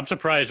 I'm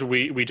surprised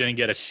we didn't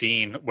get a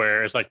scene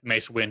where it's like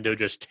Mace Windu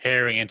just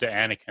tearing into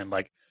Anakin.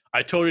 Like,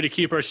 I told you to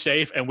keep her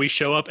safe, and we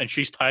show up and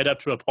she's tied up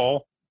to a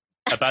pole,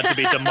 about to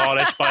be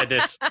demolished by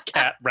this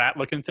cat rat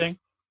looking thing.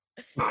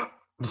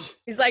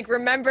 He's like,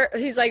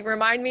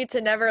 remind me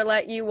to never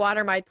let you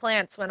water my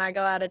plants when I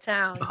go out of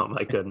town. Oh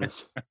my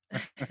goodness.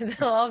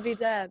 They'll all be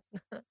dead.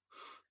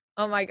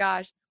 Oh my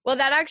gosh. Well,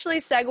 that actually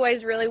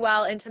segues really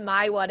well into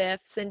my what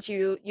if, since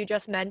you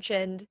just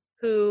mentioned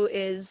who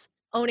is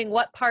owning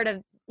what part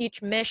of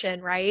each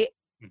mission, right?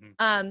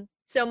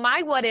 So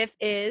my what if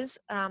is,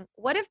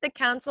 what if the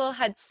council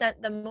had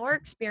sent the more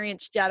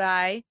experienced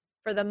Jedi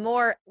for the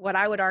more, what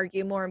I would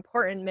argue, more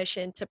important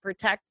mission to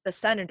protect the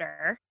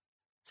senator?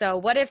 So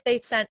what if they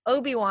sent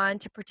Obi-Wan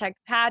to protect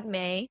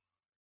Padme,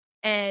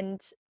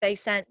 and they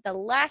sent the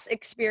less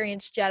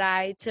experienced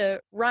Jedi to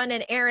run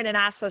an errand and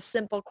ask a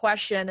simple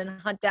question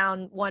and hunt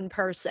down one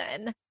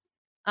person?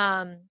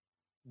 I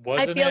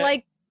feel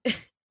like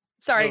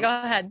sorry, go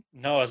ahead.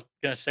 No, I was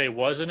going to say,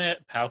 wasn't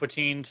it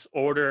Palpatine's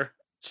order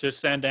to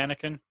send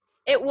Anakin?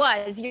 It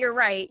was. You're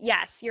right.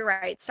 Yes, you're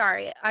right.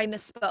 Sorry, I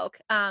misspoke.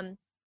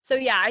 So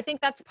yeah, I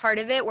think that's part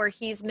of it, where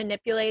he's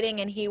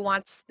manipulating and he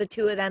wants the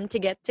two of them to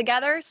get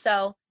together.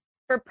 So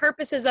for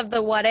purposes of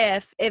the what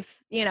if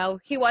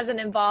he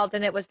wasn't involved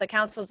and it was the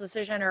council's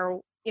decision,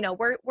 or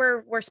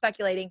we're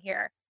speculating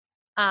here.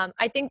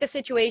 I think the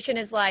situation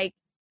is like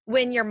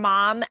when your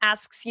mom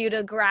asks you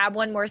to grab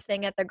one more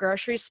thing at the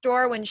grocery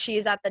store when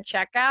she's at the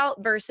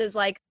checkout, versus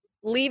like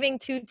leaving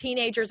two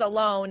teenagers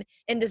alone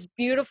in this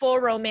beautiful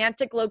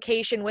romantic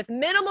location with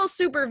minimal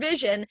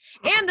supervision,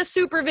 and the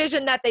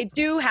supervision that they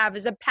do have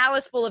is a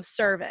palace full of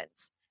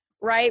servants,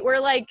 right? We're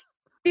like,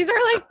 these are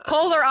like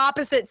polar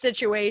opposite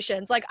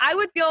situations. Like, I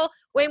would feel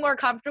way more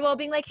comfortable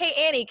being like, hey,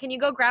 Annie, can you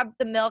go grab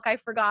the milk? I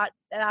forgot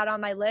that on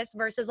my list,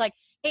 versus like,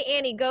 hey,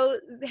 Annie, go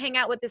hang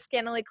out with this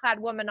scantily clad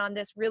woman on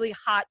this really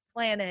hot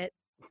planet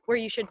where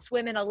you should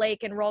swim in a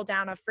lake and roll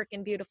down a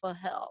freaking beautiful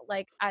hill.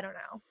 Like, I don't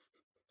know.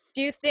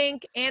 Do you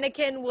think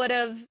Anakin would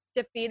have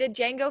defeated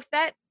Jango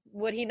Fett?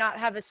 Would he not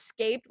have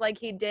escaped like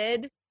he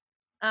did,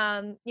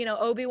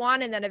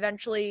 Obi-Wan, and then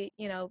eventually,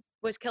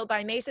 was killed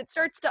by Mace? It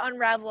starts to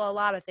unravel a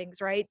lot of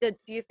things, right? Do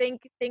you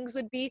think things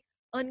would be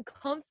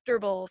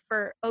uncomfortable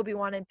for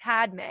Obi-Wan and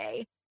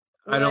Padme?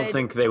 I don't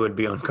think they would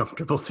be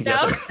uncomfortable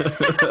together.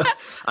 No?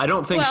 I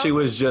don't think she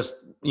was just,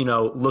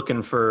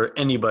 looking for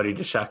anybody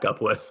to shack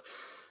up with.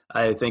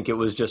 I think it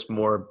was just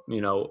more,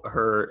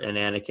 her and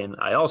Anakin.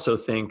 I also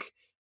think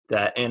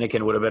that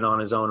Anakin would have been on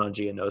his own on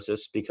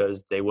Geonosis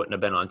because they wouldn't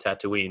have been on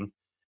Tatooine.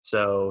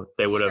 So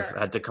they would have Sure.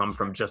 had to come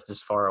from just as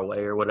far away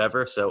or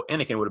whatever. So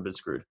Anakin would have been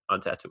screwed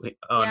on Tatooine,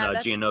 on Yeah,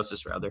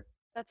 Geonosis rather.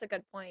 that's a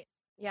good point.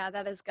 Yeah,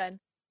 that is good.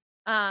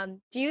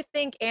 Do you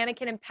think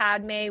Anakin and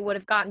Padme would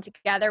have gotten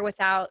together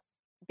without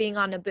being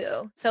on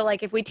Naboo? So,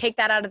 like, if we take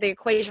that out of the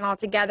equation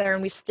altogether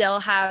and we still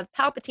have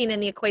Palpatine in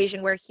the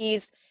equation where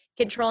he's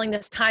controlling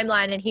this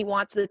timeline and he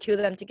wants the two of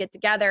them to get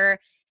together,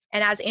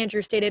 and as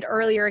Andrew stated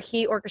earlier,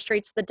 he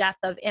orchestrates the death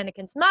of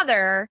Anakin's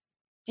mother,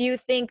 do you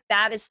think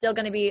that is still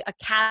going to be a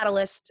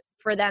catalyst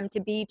for them to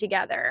be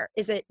together?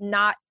 Is it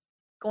not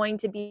going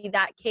to be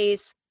that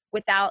case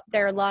without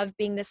their love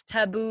being this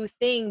taboo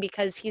thing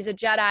because he's a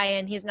Jedi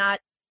and he's not,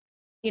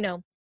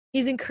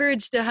 he's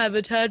encouraged to have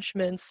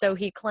attachments, so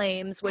he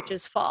claims, which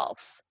is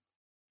false.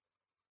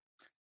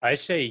 I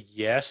say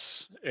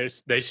yes.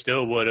 They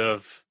still would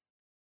have,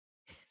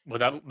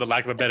 without the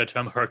lack of a better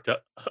term, hooked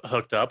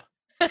up.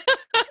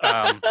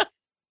 The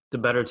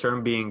better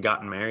term being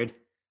gotten married.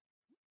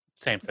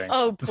 Same thing.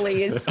 Oh,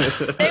 please.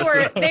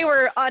 They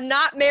were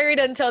not married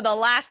until the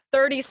last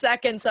 30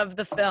 seconds of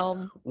the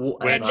film.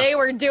 And they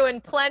were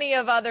doing plenty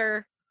of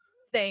other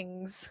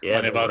things. Yeah,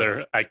 plenty of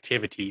other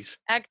activities.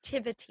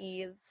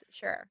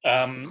 Sure.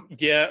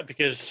 Yeah,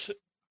 because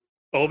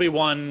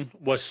Obi-Wan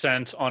was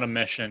sent on a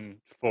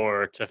mission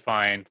to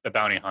find the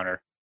bounty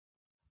hunter.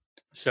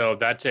 So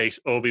that takes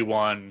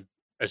Obi-Wan,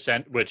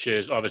 which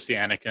is obviously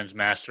Anakin's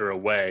master,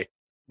 away,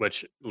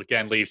 which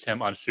again leaves him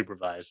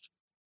unsupervised.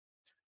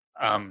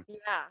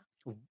 Yeah.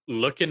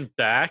 Looking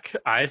back,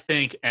 I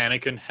think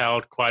Anakin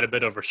held quite a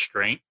bit of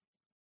restraint.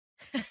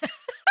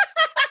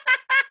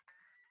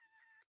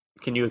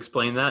 Can you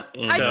explain that?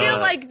 I feel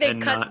like they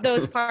cut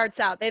those parts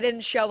out. They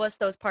didn't show us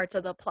those parts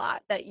of the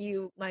plot that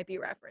you might be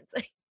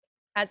referencing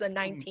as a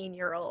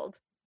 19-year-old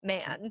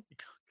man.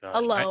 Gosh,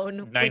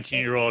 alone.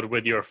 19-year-old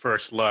with your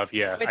first love,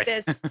 yeah. With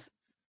this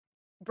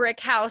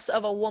brick house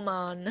of a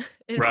woman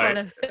in front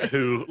of him.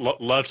 Who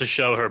loves to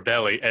show her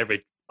belly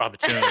every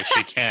opportunity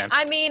she can.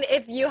 I mean,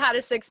 if you had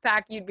a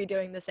six-pack, you'd be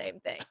doing the same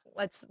thing.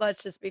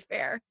 Let's just be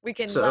fair. We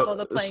can level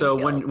the playing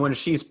field. So when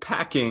she's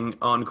packing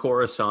on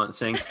Coruscant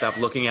saying, "Stop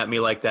looking at me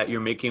like that,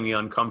 you're making me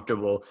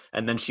uncomfortable,"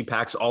 and then she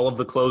packs all of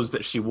the clothes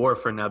that she wore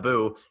for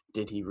Naboo,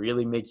 did he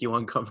really make you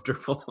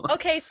uncomfortable?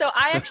 Okay, so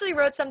I actually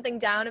wrote something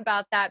down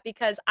about that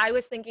because I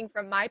was thinking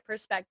from my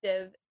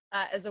perspective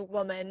as a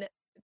woman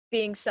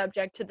being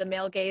subject to the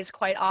male gaze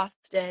quite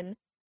often.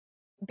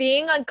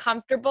 Being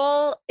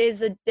uncomfortable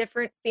is a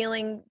different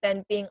feeling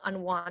than being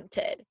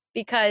unwanted.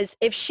 Because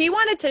if she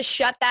wanted to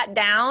shut that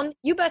down,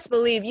 you best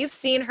believe you've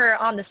seen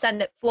her on the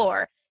Senate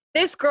floor.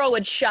 This girl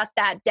would shut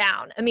that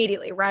down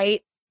immediately,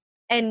 right?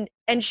 And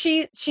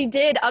she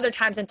did other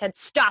times and said,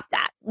 "Stop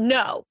that.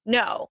 No,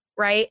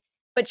 right?"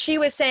 But she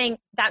was saying,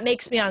 that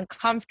makes me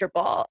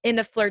uncomfortable in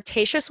a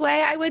flirtatious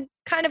way, I would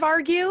kind of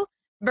argue,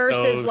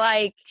 versus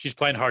like... She's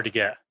playing hard to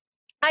get.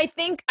 I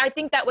think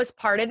that was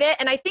part of it.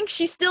 And I think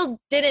she still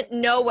didn't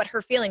know what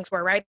her feelings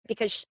were, right?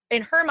 Because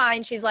in her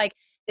mind, she's like,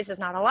 this is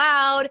not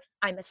allowed.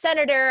 I'm a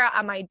senator.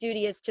 My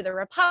duty is to the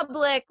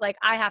Republic. Like,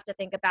 I have to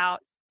think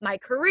about my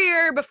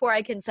career before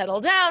I can settle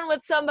down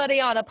with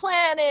somebody on a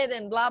planet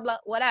and blah, blah,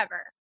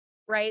 whatever.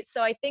 Right?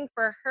 So I think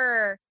for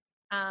her,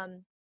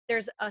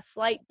 there's a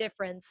slight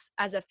difference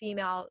as a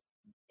female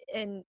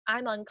in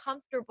I'm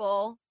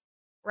uncomfortable,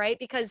 right?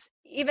 Because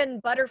even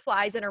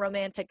butterflies in a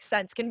romantic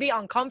sense can be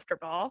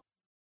uncomfortable.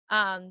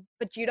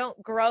 But you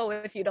don't grow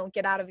if you don't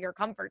get out of your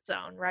comfort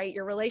zone, right?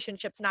 Your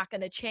relationship's not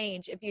going to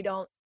change if you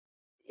don't.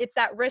 It's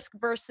that risk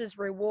versus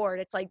reward.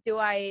 It's like, do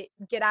I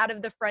get out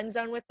of the friend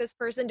zone with this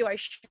person? Do I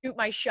shoot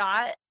my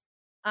shot?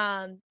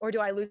 Or do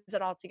I lose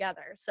it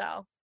altogether?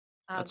 So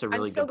That's a really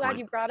I'm so good glad point.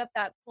 you brought up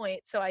that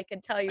point so I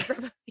could tell you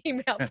from a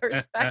female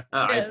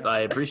perspective. I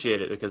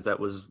appreciate it because that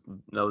was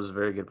a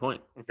very good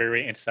point.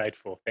 Very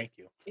insightful. Thank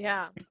you.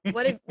 Yeah.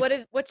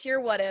 What's your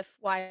what if,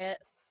 Wyatt?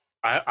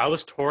 I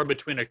was torn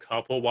between a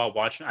couple while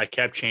watching. I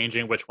kept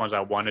changing which ones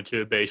I wanted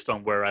to based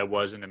on where I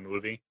was in the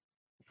movie.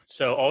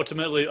 So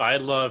ultimately, I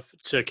love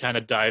to kind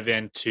of dive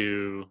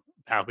into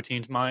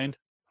Palpatine's mind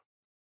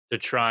to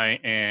try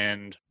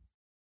and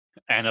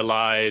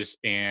analyze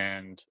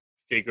and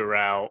figure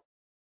out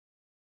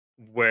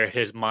where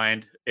his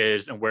mind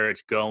is and where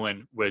it's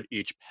going with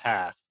each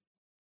path.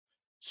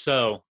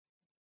 So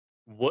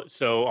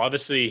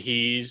obviously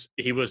he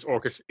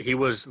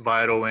was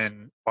vital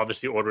in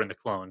obviously ordering the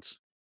clones.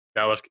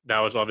 That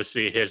was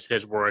obviously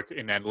his work,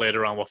 and then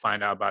later on we'll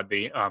find out about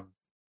the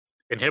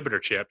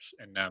inhibitor chips.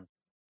 And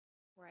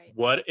right.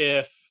 What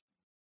if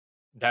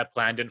that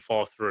plan didn't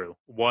fall through?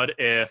 What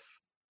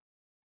if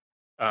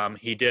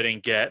he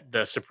didn't get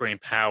the supreme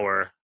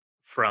power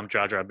from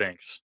Jar Jar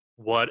Binks?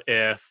 What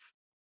if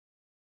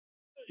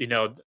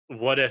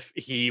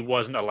he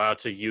wasn't allowed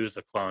to use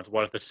the clones?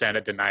 What if the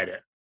Senate denied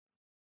it?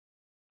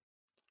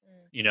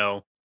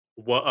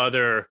 What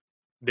other?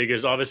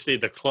 Because obviously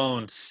the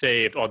clones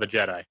saved all the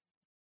Jedi.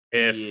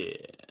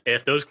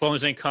 If those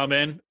clones didn't come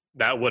in,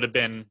 that would have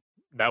been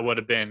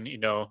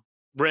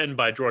written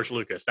by George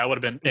Lucas. That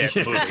would have been it.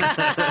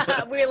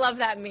 Movie. We love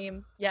that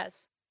meme.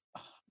 Yes.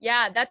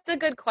 Yeah, that's a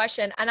good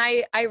question. And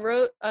I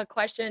wrote a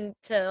question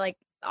to like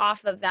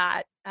off of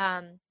that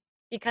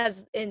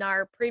because in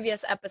our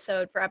previous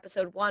episode for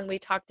episode 1 we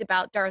talked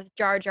about Darth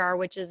Jar Jar,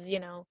 which is,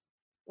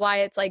 why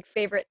it's like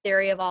favorite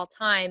theory of all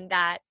time.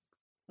 That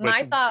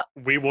my Which thought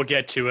we will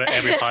get to it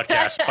every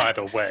podcast, by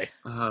the way.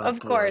 of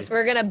course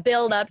we're gonna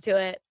build up to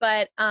it,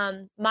 but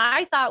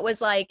my thought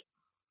was like,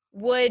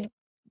 would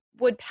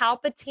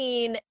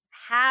Palpatine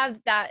have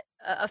that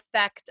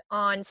effect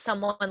on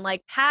someone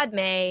like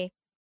Padme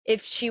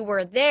if she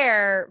were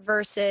there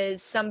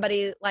versus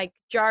somebody like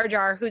Jar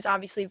Jar, who's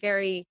obviously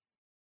very,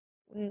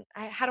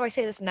 how do I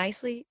say this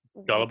nicely?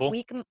 Gullible?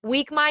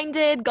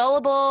 Weak-minded,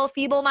 gullible,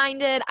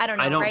 feeble-minded. I don't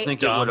know. I don't right?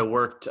 think it Dumb. would have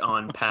worked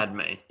on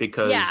Padme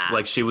because Yeah.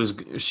 like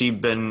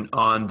she'd been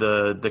on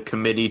the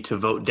committee to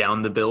vote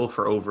down the bill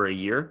for over a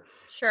year.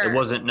 Sure. It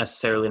wasn't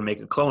necessarily to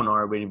make a clone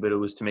army, but it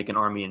was to make an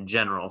army in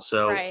general.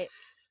 So right.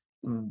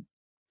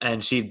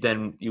 and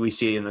we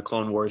see in the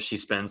Clone Wars, she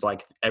spends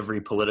like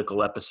every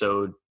political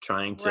episode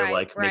trying to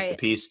make the Right.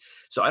 peace.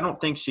 So I don't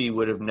think she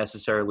would have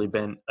necessarily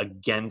been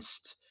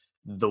against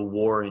the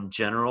war in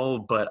general,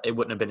 but it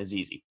wouldn't have been as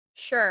easy.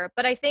 Sure,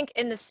 but I think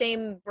in the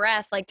same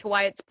breath, like to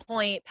Wyatt's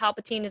point,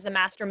 Palpatine is a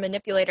master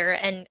manipulator,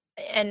 and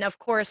of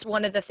course,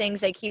 one of the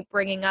things they keep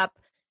bringing up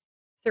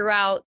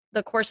throughout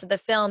the course of the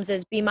films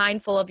is be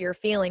mindful of your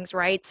feelings,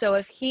 right? So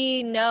if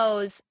he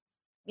knows,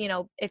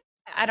 if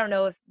I don't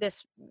know if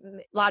this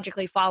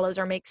logically follows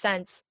or makes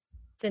sense,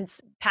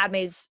 since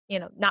Padme's,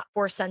 not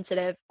force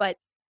sensitive, but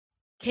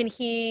can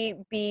he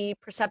be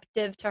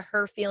perceptive to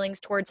her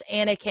feelings towards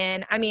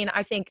Anakin? I mean,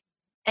 I think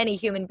any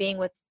human being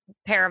with a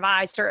pair of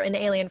eyes, or an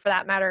alien for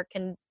that matter,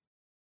 can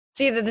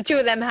see that the two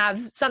of them have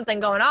something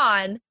going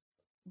on.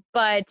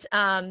 But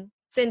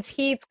since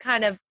he's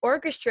kind of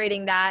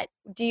orchestrating that,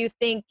 do you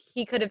think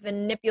he could have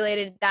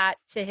manipulated that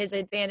to his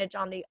advantage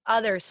on the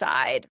other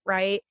side,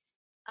 right?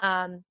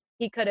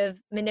 He could have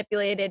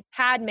manipulated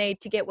Padme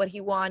to get what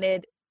he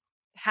wanted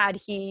had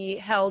he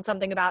held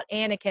something about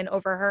Anakin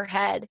over her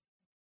head.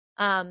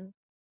 And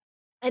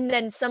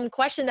then some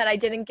question that I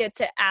didn't get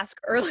to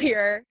ask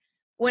earlier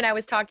when I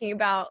was talking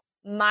about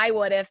my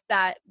what if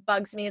that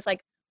bugs me is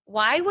like,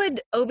 why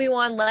would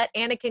Obi-Wan let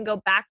Anakin go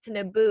back to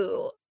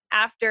Naboo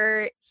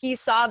after he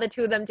saw the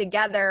two of them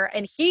together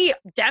and he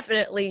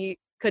definitely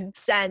could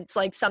sense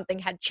like something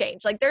had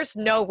changed? Like there's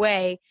no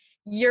way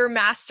your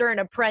master and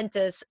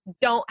apprentice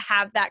don't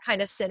have that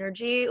kind of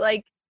synergy.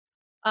 Like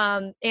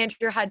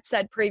Andrew had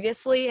said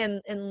previously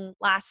in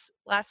last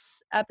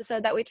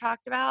episode that we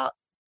talked about,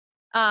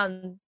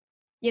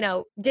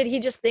 did he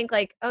just think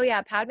like, oh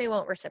yeah, Padme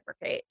won't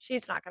reciprocate.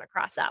 She's not going to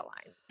cross that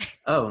line.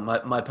 Oh,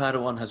 my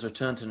Padawan has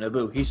returned to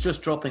Naboo. He's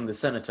just dropping the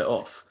senator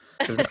off.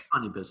 There's no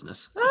funny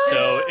business.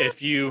 So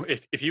if you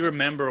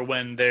remember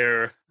when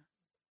they're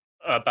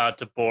about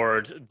to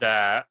board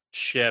that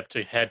ship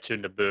to head to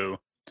Naboo,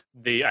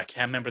 I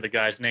can't remember the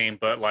guy's name,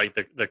 but like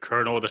the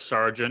colonel, the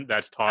sergeant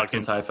that's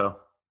talking. Captain Typho.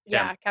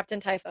 Yeah, Captain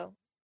Typho,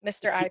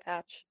 Mr. Eye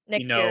Patch,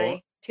 Nick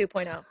Fury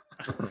 2.0.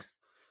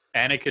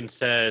 Anakin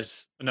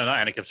says, no,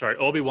 not Anakin, sorry.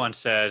 Obi-Wan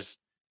says,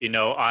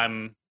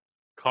 I'm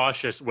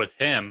cautious with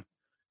him.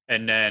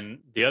 And then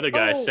the other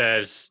guy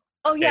says,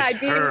 oh yeah, I'd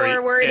be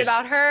more worried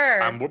about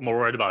her. I'm more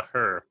worried about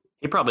her.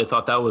 He probably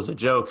thought that was a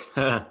joke.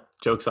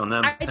 Joke's on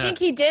them. I think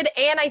he did.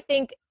 And I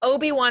think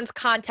Obi-Wan's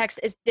context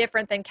is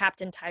different than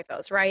Captain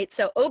Typho's, right?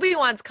 So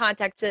Obi-Wan's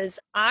context is,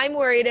 I'm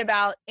worried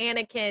about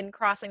Anakin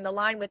crossing the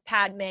line with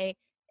Padme.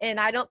 And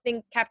I don't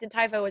think Captain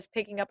Typho was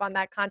picking up on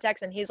that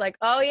context. And he's like,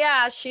 oh,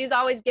 yeah, she's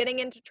always getting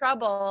into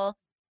trouble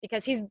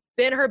because he's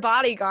been her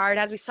bodyguard,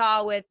 as we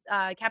saw with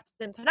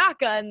Captain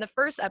Panaka in the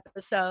first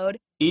episode.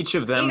 Each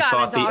of them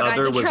thought the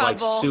other was like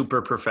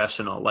super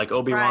professional. Like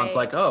Obi-Wan's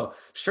like, oh,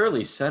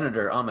 surely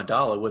Senator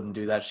Amidala wouldn't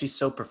do that. She's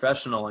so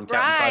professional. And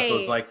Captain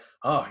Typho's like,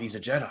 oh, he's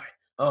a Jedi.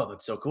 Oh,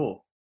 that's so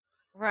cool.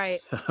 Right.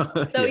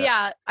 So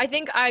yeah, I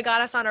think I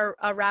got us on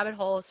a rabbit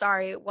hole.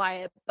 Sorry,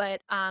 Wyatt,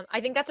 but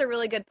I think that's a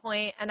really good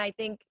point, and I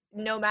think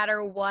no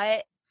matter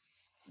what,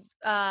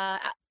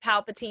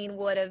 Palpatine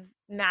would have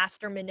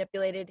master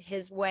manipulated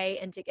his way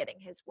into getting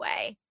his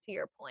way. To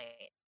your point,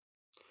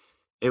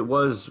 it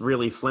was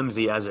really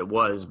flimsy as it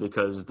was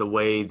because the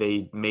way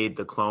they made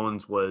the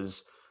clones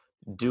was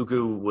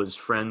Dooku was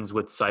friends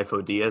with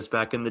Sifo Dyas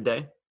back in the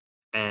day,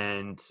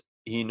 and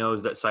he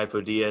knows that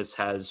Sifo Dyas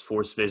has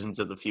force visions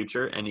of the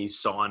future, and he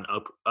saw an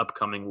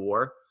upcoming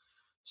war.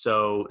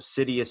 So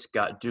Sidious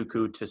got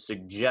Dooku to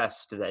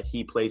suggest that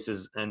he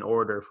places an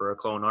order for a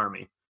clone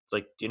army. It's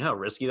like, do you know how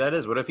risky that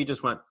is? What if he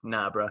just went,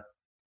 nah, bruh?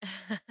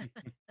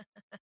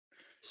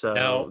 So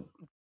now,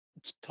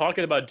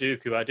 talking about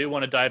Dooku, I do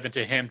want to dive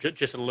into him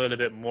just a little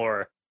bit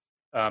more.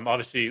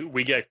 Obviously,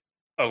 we get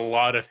a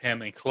lot of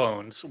him in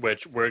Clones,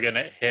 which we're going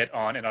to hit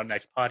on in our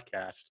next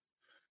podcast.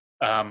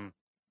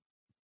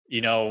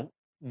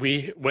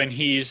 When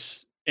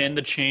he's in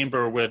the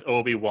chamber with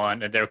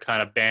Obi-Wan and they're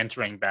kind of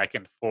bantering back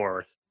and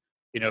forth,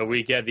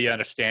 we get the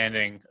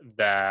understanding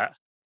that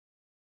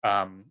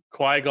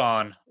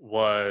Qui-Gon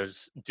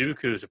was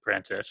Dooku's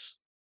apprentice,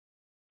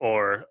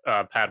 or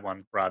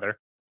Padawan rather,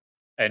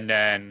 and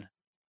then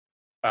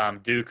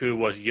Dooku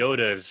was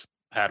Yoda's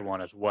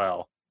Padawan as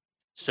well.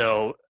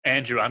 So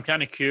Andrew, I'm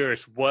kind of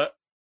curious,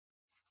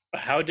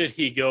 how did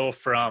he go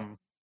from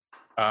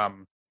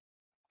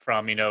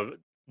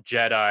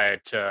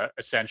Jedi to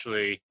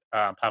essentially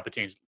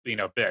Palpatine's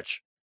bitch?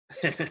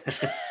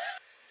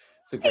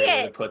 It's a great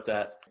way to put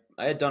that.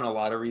 I had done a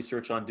lot of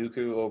research on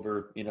Dooku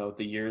over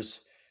the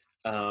years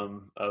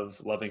of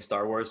loving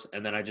Star Wars,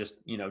 and then I just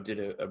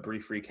did a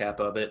brief recap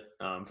of it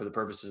for the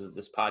purposes of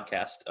this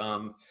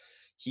podcast.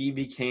 He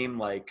became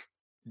like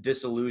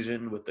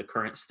disillusioned with the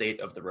current state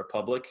of the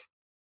Republic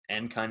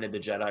and kind of the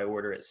Jedi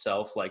Order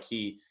itself. Like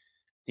he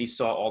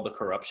saw all the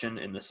corruption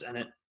in the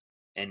Senate,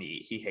 and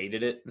he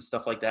hated it and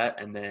stuff like that.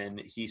 And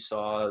then he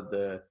saw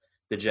the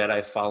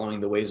Jedi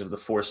following the ways of the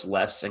Force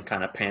less and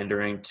kind of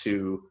pandering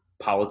to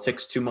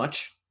politics too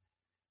much.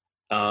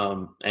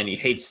 And he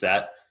hates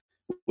that,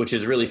 which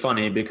is really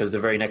funny because the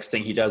very next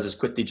thing he does is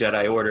quit the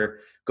Jedi Order,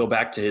 go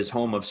back to his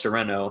home of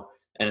Sereno,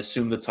 and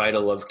assume the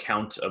title of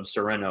Count of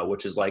Sereno,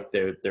 which is like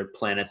their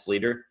planet's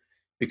leader,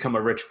 become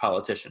a rich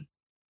politician.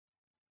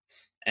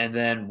 And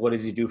then what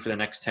does he do for the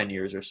next 10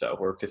 years or so,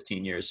 or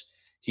 15 years?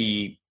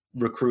 He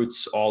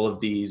recruits all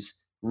of these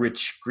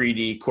rich,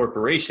 greedy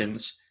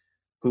corporations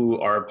who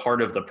are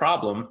part of the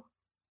problem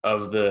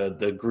of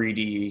the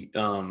greedy,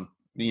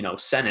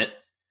 Senate.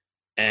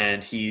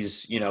 And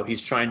he's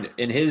trying,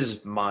 in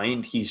his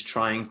mind, he's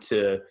trying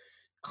to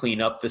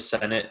clean up the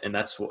Senate, and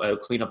that's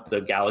clean up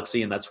the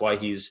galaxy. And that's why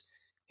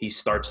he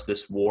starts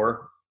this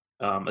war,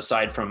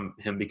 aside from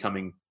him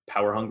becoming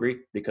power hungry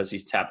because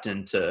he's tapped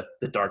into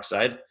the dark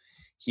side.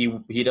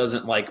 He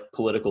doesn't like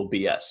political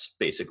BS,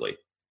 basically,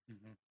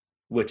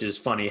 which is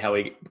funny how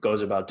he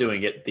goes about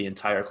doing it. The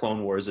entire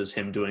Clone Wars is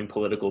him doing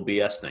political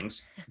BS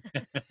things.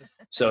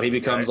 So he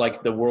becomes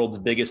like the world's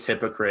biggest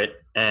hypocrite.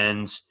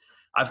 And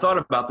I've thought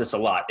about this a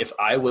lot. If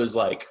I was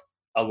like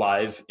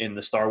alive in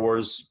the Star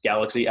Wars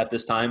galaxy at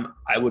this time,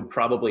 I would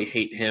probably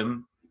hate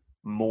him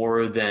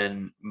more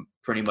than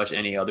pretty much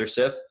any other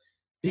Sith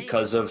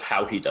because of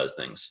how he does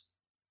things.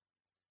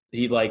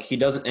 He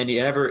doesn't, and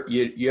you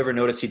ever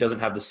notice he doesn't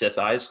have the Sith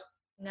eyes?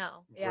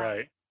 No. Yeah.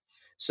 Right.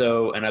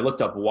 So, and I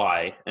looked up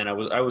why, and I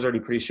was already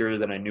pretty sure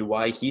that I knew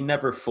why. He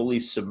never fully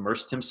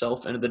submersed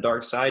himself into the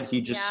dark side.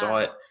 He just saw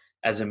it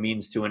as a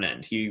means to an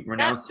end. He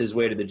renounced his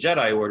way to the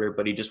Jedi Order,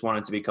 but he just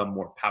wanted to become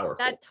more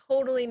powerful. That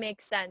totally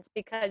makes sense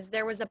because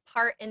there was a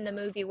part in the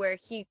movie where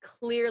he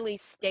clearly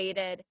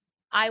stated,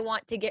 I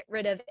want to get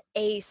rid of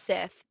a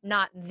Sith,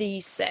 not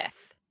the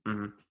Sith.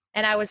 Mm-hmm.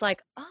 And I was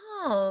like,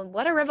 oh,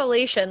 what a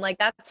revelation. Like,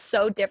 that's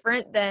so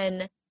different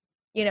than,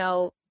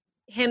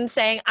 him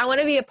saying, I want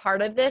to be a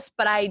part of this,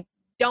 but I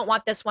don't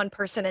want this one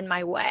person in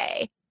my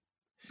way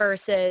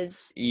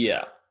versus.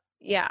 Yeah.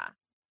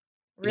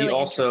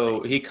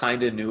 Really he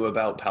kind of knew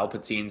about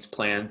Palpatine's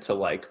plan to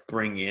like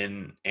bring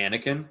in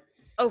Anakin.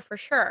 Oh, for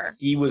sure.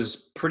 He was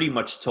pretty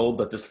much told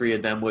that the three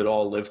of them would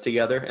all live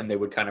together and they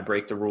would kind of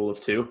break the rule of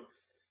two.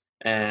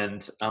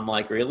 And I'm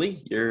like,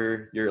 really?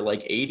 You're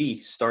like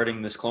 80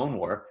 starting this Clone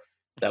War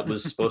that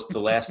was supposed to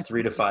last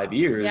 3 to 5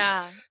 years.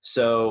 Yeah.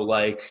 So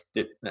like,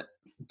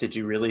 did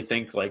you really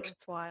think like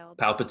That's wild.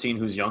 Palpatine,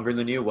 who's younger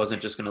than you,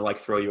 wasn't just going to like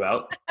throw you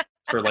out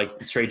for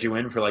like trade you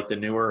in for like the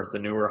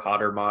newer,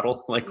 hotter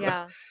model? Like,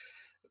 yeah.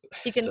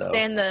 He can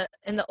stay in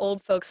the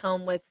old folks'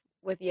 home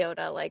with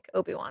Yoda, like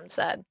Obi-Wan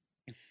said.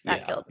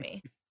 That killed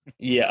me.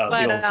 Yeah,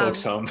 but, the old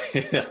folks' home.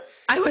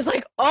 I was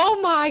like,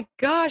 oh my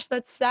gosh,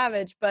 that's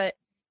savage. But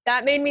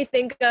that made me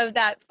think of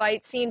that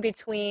fight scene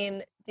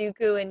between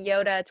Dooku and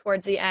Yoda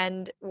towards the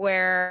end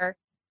where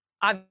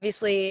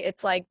obviously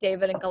it's like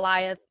David and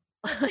Goliath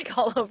like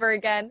all over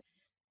again.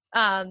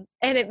 And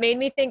it made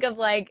me think of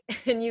like,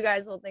 and you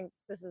guys will think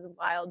this is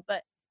wild,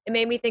 but it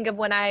made me think of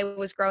when I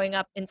was growing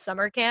up in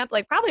summer camp,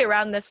 like probably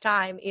around this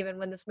time, even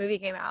when this movie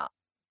came out.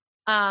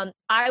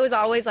 I was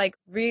always like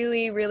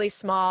really, really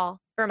small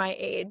for my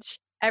age.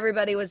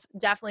 Everybody was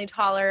definitely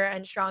taller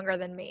and stronger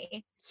than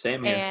me.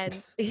 Same here.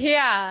 And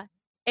yeah.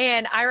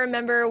 And I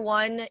remember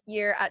one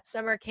year at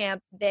summer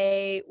camp,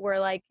 they were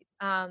like,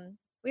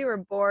 we were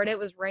bored. It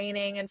was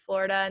raining in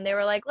Florida. And they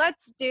were like,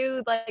 let's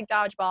do like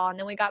dodgeball. And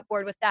then we got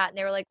bored with that. And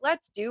they were like,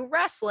 let's do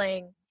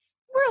wrestling.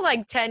 We're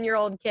like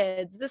 10-year-old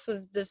kids. This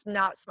was just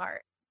not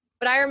smart.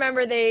 But I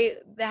remember they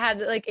had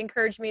like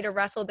encouraged me to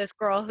wrestle this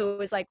girl who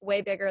was like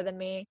way bigger than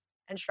me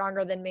and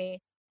stronger than me.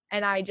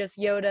 And I just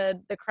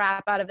Yoda'd the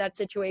crap out of that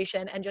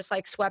situation and just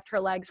like swept her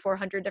legs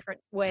 400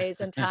 different ways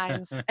and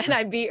times. And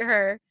I beat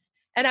her.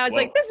 And I was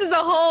like, this is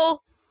a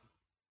whole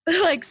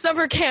like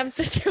summer camp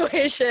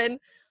situation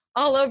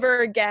all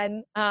over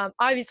again.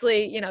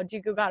 Obviously,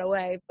 Dooku got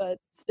away, but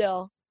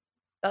still,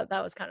 that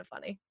was kind of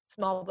funny.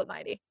 Small but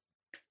mighty.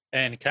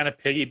 And kind of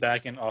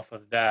piggybacking off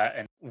of that,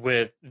 and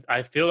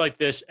I feel like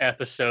this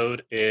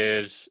episode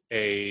is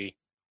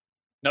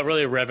not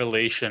really a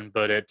revelation,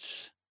 but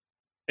it's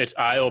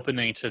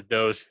eye-opening to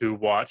those who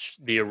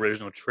watched the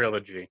original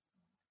trilogy.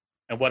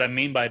 And what I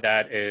mean by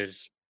that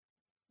is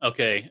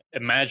Okay,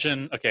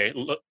 imagine. Okay,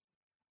 look,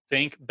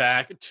 think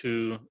back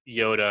to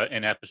Yoda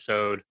in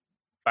episode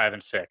 5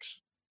 and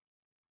 6.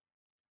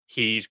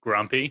 He's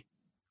grumpy.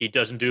 He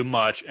doesn't do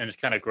much and is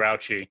kind of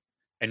grouchy.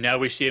 And now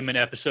we see him in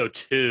episode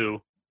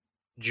 2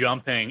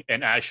 jumping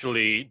and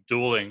actually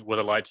dueling with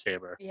a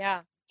lightsaber.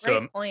 Yeah, So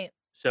great point.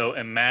 so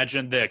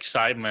imagine the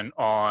excitement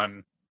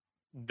on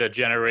the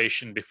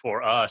generation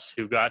before us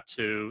who got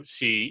to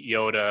see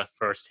Yoda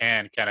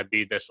firsthand kind of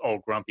be this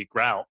old grumpy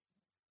grout.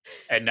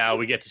 And now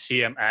we get to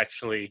see him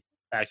actually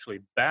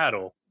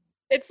battle.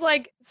 It's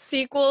like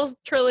sequels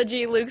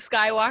trilogy Luke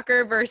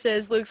Skywalker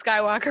versus Luke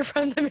Skywalker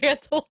from The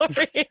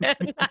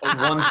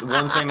Mandalorian.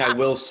 One thing I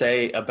will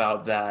say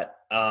about that,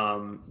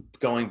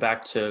 going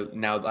back to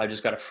now, I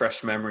just got a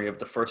fresh memory of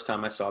the first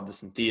time I saw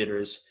this in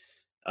theaters.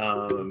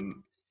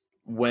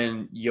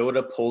 When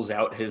Yoda pulls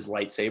out his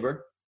lightsaber,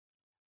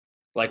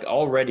 like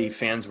already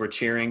fans were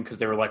cheering because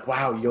they were like,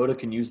 wow, Yoda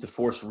can use the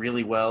Force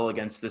really well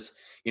against this,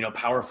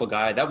 powerful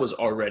guy. That was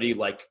already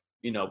like,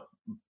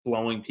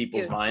 blowing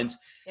people's Huge. minds.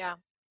 Yeah.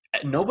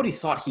 Nobody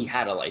thought he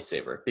had a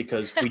lightsaber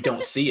because we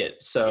don't see it.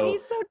 And So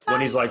he's so when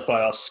he's tiny. like,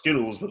 by our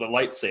skills with a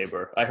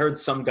lightsaber, I heard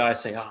some guy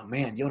say, oh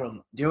man, Yoda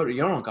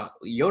don't got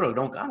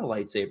a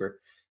lightsaber.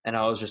 And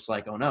I was just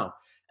like, oh no.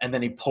 And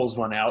then he pulls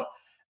one out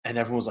and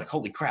everyone was like,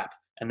 holy crap.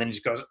 And then he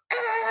just goes,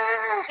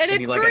 ah! And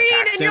it's he, like, green,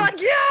 attacks and you're him.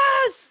 like,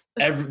 yes!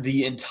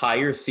 The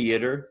entire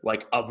theater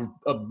like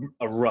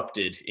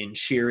erupted in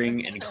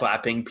cheering and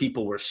clapping.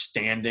 People were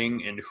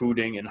standing and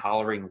hooting and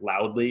hollering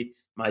loudly.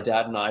 My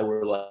dad and I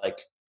were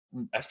like,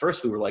 at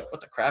first we were like,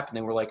 what the crap? And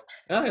then we're like,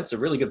 oh, that's a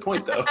really good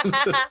point though.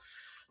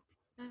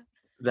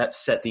 That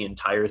set the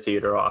entire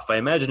theater off. I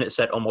imagine it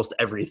set almost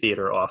every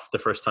theater off the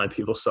first time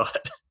people saw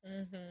it.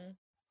 Mm-hmm.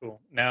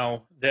 Cool.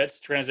 Now let's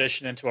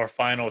transition into our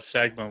final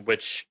segment,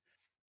 which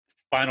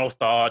final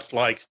thoughts,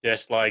 likes,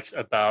 dislikes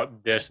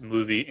about this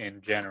movie in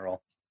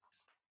general.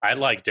 I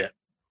liked it.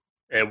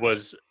 It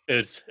was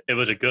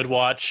a good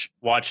watch.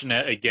 Watching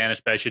it again,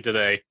 especially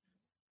today.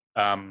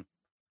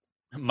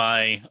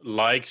 My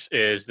likes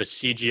is the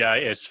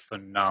CGI is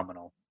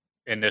phenomenal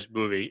in this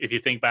movie. If you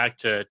think back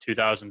to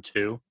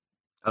 2002,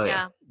 Oh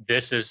Yeah.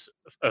 this is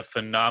a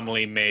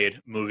phenomenally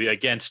made movie.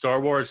 Again, Star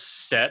Wars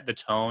set the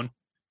tone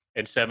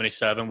in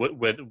 '77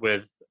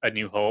 with A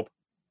New Hope,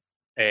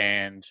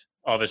 and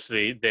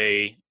obviously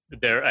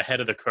they're ahead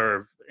of the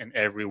curve in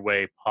every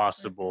way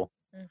possible.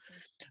 Mhm.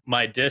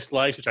 My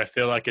dislikes, which I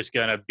feel like is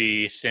going to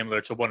be similar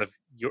to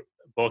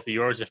both of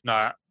yours, if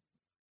not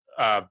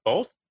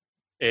both,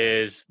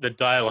 is the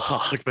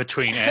dialogue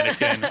between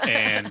Anakin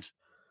and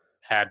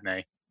Padme.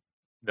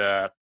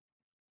 The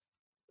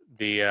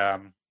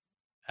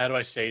how do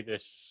I say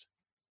this?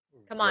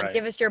 Come on, right?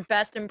 give us your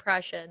best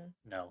impression.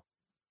 No.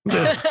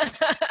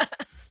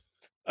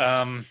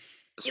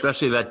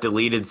 Especially that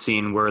deleted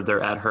scene where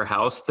they're at her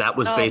house. That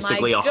was Oh my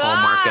basically a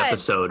Hallmark God.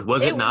 episode,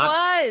 was it not?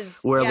 was.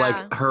 Where yeah.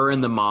 like her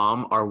and the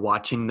mom are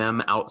watching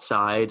them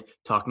outside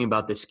talking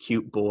about this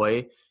cute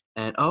boy.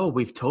 And, oh,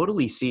 we've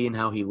totally seen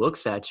how he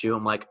looks at you.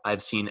 I'm like,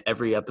 I've seen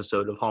every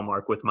episode of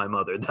Hallmark with my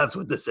mother. That's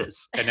what this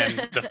is. And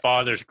then the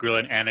father's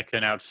grilling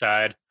Anakin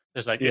outside.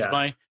 It's like,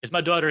 Yeah. is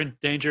my daughter in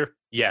danger?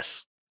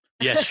 Yes,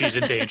 she's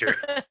in danger.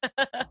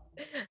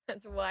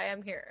 That's why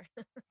I'm here.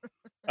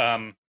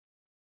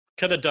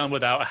 Could have done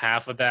without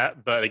half of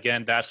that, but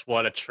again, that's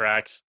what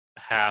attracts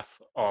half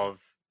of.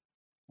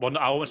 Well,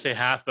 I won't say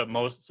half, but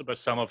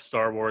some of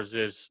Star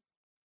Wars'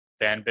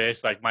 fan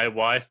base. Like my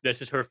wife,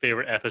 this is her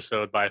favorite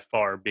episode by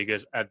far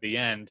because at the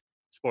end,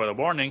 spoiler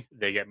warning,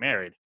 they get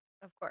married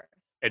Of course.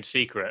 in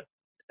secret,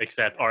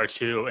 except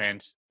R2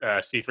 and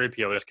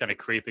C-3PO just kind of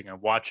creeping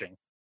and watching.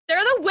 They're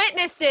the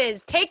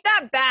witnesses. Take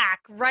that back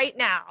right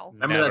now.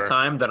 Remember Never. that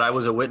time that I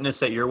was a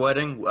witness at your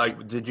wedding?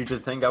 Did you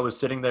just think I was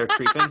sitting there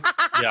creeping?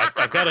 Yeah,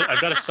 I've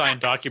got a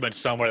signed document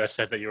somewhere that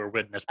says that you were a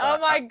witness. Oh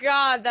but my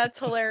God, that's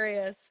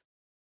hilarious.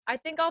 I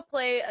think I'll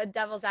play a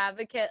devil's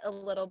advocate a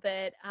little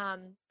bit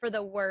for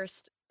the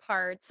worst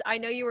parts. I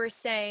know you were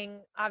saying,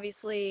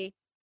 obviously,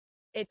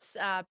 it's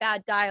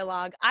bad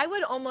dialogue. I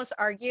would almost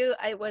argue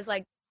it was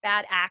like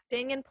bad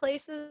acting in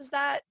places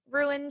that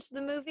ruined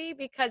the movie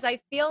because I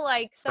feel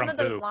like some From of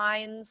those who?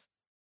 lines,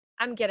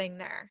 I'm getting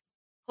there.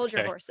 Hold your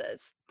Okay.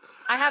 horses.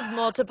 I have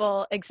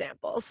multiple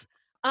examples.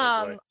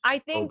 Oh, boy. I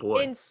think boy.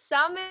 in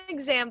some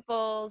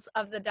examples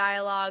of the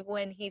dialogue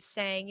when he's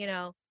saying,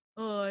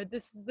 oh,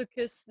 this is the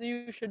kiss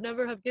you should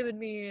never have given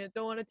me. I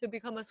don't want it to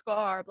become a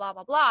scar, blah,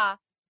 blah, blah.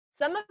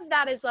 Some of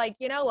that is like,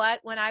 you know what?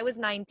 When I was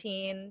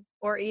 19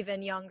 or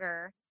even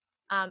younger,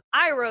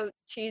 I wrote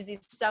cheesy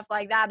stuff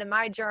like that in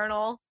my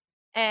journal.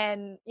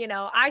 And,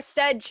 I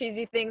said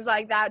cheesy things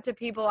like that to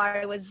people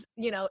I was,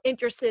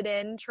 interested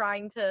in,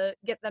 trying to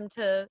get them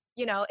to,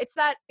 it's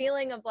that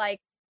feeling of like,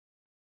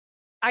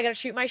 I got to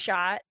shoot my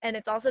shot. And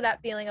it's also that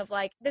feeling of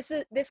like, this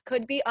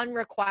could be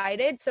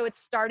unrequited. So it's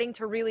starting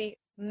to really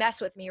mess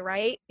with me,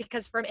 right?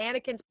 Because from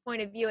Anakin's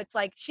point of view, it's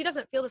like, she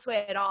doesn't feel this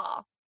way at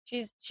all.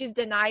 She's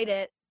denied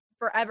it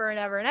forever and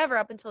ever and ever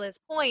up until this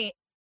point.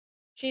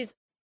 She's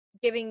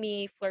giving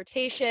me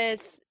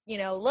flirtatious,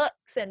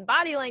 looks and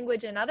body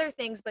language and other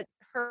things, but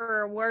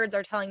her words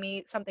are telling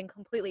me something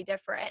completely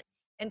different.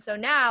 And so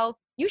now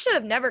you should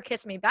have never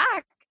kissed me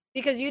back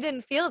because you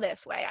didn't feel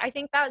this way. I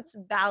think that's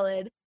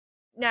valid.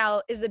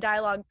 Now, is the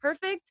dialogue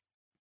perfect?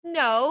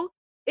 No.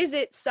 Is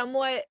it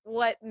somewhat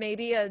what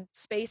maybe a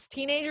space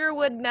teenager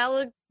would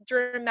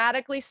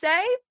melodramatically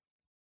say?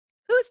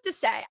 Who's to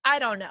say? I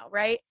don't know,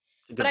 right?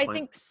 But I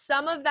think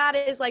some of that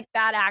is like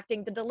bad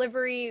acting. The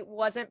delivery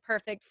wasn't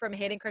perfect from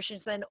Hayden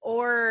Christensen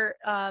or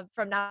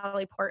from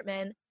Natalie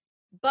Portman.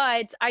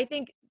 But I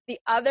think the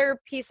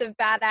other piece of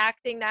bad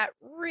acting that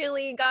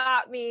really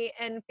got me,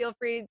 and feel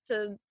free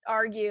to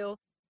argue,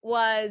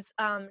 was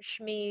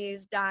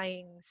Shmi's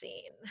dying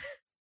scene.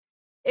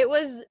 It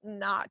was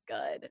not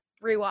good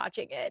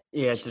rewatching it.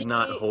 Yeah, it did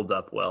not hold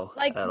up well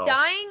Like at all.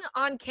 dying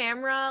on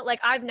camera,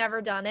 like I've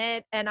never done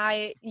it, and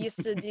I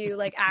used to do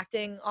like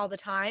acting all the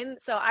time,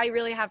 so I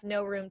really have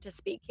no room to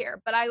speak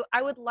here. But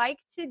I would like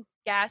to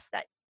guess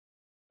that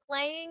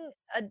playing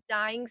a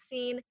dying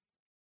scene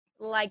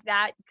like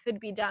that could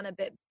be done a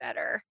bit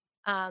better.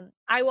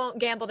 I won't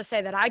gamble to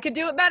say that I could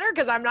do it better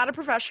because I'm not a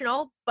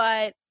professional,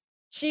 but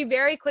she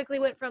very quickly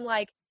went from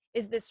like,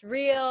 is this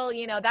real?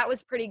 You know, that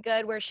was pretty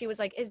good where she was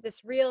like, is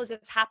this real? Is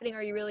this happening?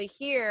 Are you really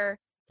here?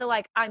 To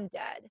like, I'm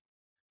dead.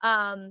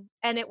 And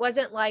it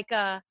wasn't like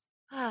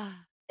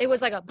it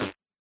was like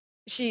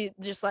she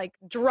just like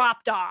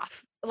dropped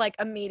off like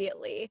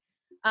immediately.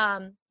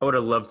 I would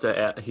have loved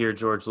to hear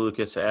George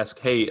Lucas ask,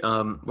 "Hey,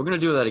 we're gonna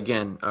do that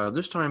again.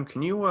 This time,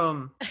 can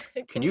you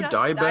can you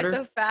die better?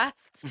 So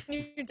fast?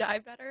 Can you die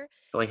better?"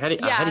 Like, how do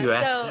you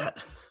ask that?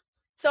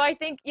 So I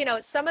think, you know,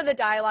 some of the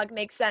dialogue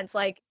makes sense.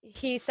 Like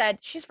he said,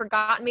 she's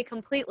forgotten me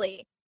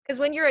completely. Because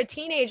when you're a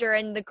teenager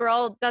and the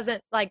girl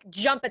doesn't like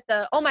jump at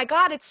the, oh my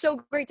God, it's so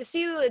great to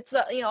see you. It's,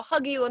 you know,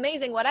 hug you,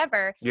 amazing,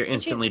 whatever. You're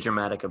instantly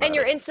dramatic about it. And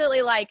you're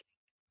instantly like,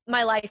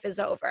 my life is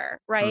over,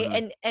 right?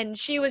 Mm-hmm. And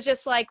she was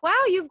just like, wow,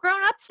 you've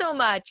grown up so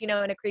much, you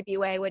know, in a creepy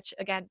way, which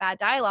again, bad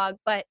dialogue.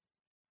 But,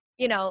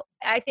 you know,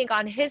 I think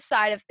on his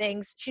side of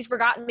things, she's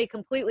forgotten me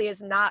completely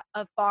is not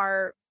a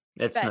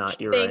far-fetched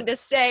thing to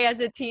say as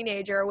a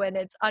teenager when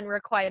it's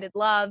unrequited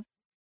love.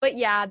 But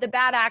yeah, the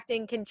bad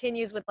acting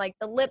continues with like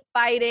the lip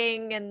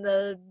biting and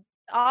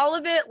all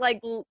of it,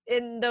 like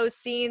in those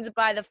scenes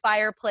by the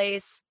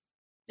fireplace,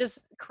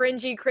 just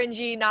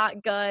cringy,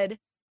 not good.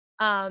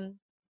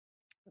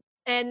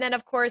 And then,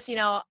 of course, you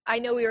know, I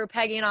know we were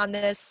pegging on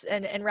this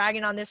and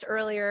ragging on this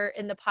earlier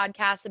in the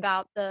podcast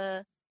about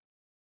the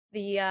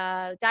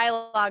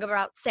dialogue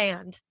about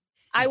sand.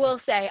 I will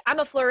say I'm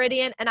a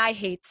Floridian and I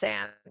hate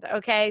sand.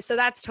 Okay, so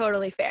that's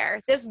totally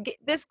fair.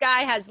 This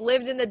guy has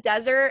lived in the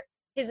desert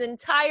his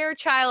entire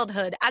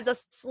childhood as a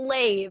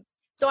slave,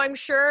 so I'm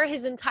sure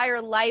his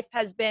entire life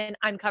has been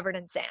I'm covered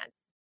in sand.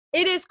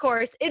 It is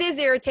coarse. It is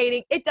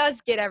irritating. It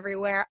does get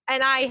everywhere,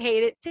 and I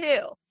hate it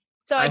too.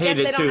 So I guess hate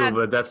it they don't too, have...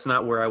 but that's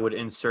not where I would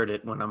insert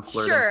it when I'm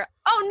flirting. Sure.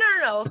 Oh,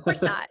 no. Of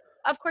course not.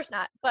 Of course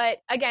not. But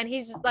again,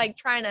 he's just like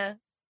trying to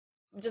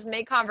just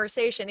make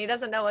conversation. He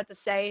doesn't know what to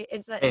say.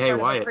 It's hey,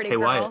 Wyatt. Hey,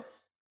 Wyatt.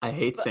 I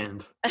hate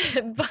sand.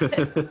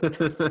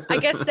 But I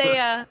guess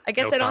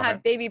they don't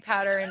have baby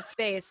powder in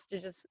space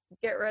to just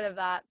get rid of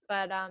that.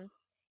 But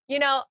you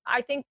know,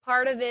 I think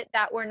part of it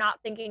that we're not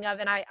thinking of,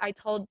 and I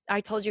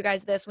told you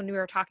guys this when we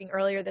were talking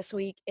earlier this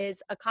week,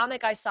 is a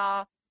comic I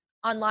saw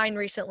online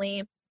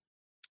recently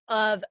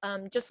of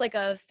just like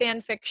a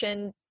fan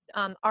fiction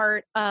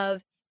art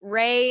of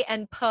Rey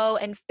and Poe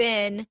and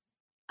Finn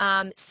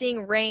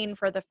seeing rain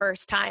for the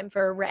first time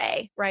for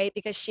Rey, right?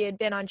 Because she had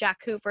been on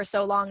Jakku for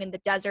so long in the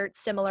desert,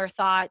 similar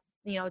thought,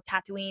 you know,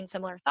 Tatooine,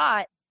 similar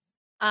thought.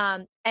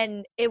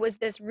 And it was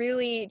this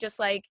really just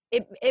like,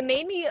 it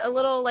made me a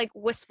little like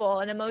wistful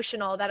and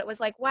emotional that it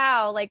was like,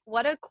 wow, like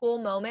what a cool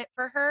moment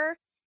for her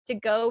to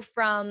go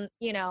from,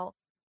 you know,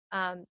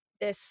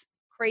 this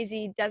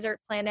crazy desert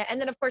planet. And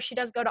then of course she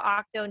does go to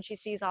Octo and she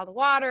sees all the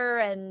water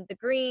and the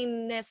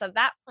greenness of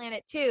that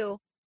planet too.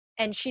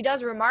 And she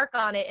does remark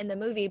on it in the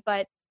movie,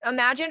 but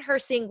imagine her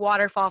seeing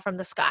waterfall from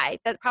the sky.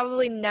 That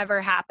probably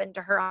never happened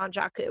to her on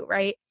Jakku,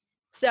 right?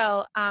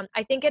 So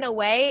I think in a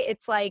way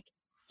it's like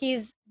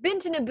he's been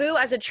to Naboo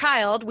as a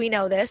child. We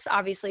know this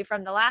obviously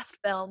from the last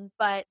film,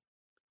 but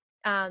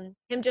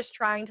him just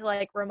trying to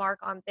like remark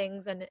on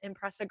things and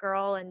impress a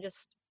girl and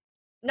just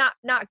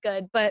not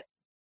good. But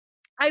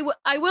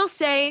I will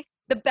say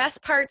the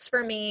best parts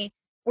for me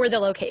were the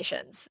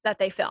locations that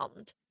they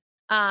filmed.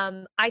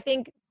 I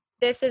think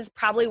this is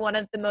probably one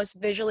of the most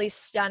visually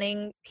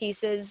stunning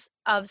pieces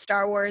of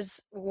Star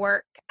Wars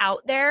work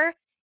out there.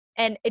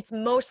 And it's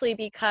mostly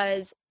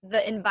because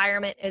the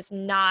environment is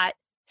not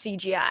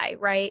CGI,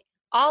 right?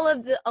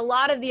 A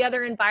lot of the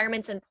other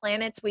environments and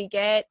planets we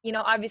get, you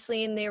know,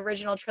 obviously in the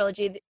original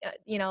trilogy,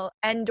 you know,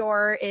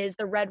 Endor is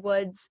the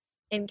redwoods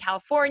in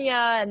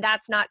California, and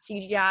that's not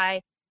CGI.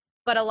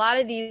 But a lot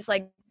of these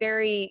like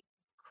very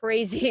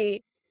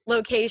crazy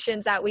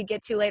locations that we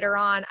get to later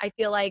on, I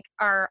feel like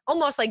are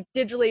almost like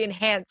digitally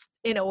enhanced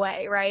in a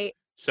way, right?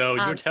 So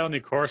you're telling me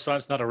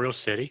Coruscant's not a real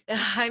city?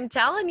 I'm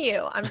telling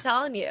you.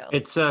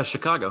 It's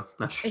Chicago.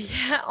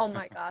 Yeah. Oh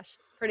my gosh.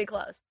 Pretty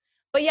close.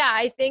 But yeah,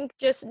 I think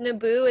just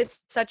Naboo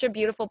is such a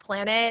beautiful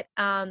planet.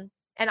 And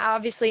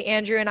obviously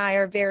Andrew and I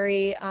are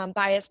very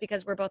biased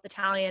because we're both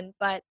Italian,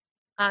 but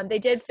they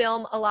did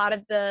film a lot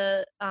of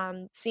the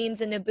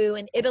scenes in Naboo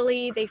in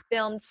Italy. They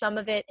filmed some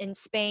of it in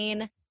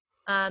Spain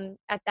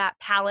at that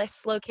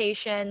palace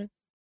location.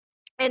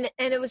 And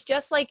it was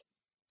just like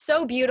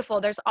so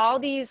beautiful. There's all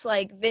these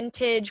like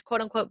vintage,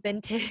 quote unquote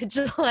vintage,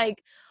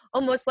 like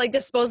almost like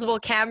disposable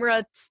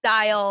camera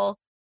style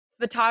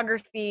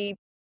photography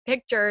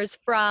pictures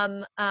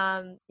from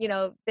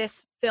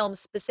this film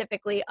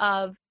specifically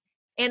of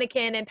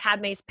Anakin and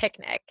Padme's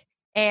picnic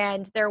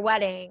and their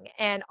wedding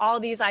and all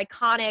these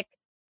iconic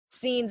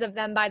scenes of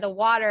them by the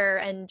water,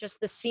 and just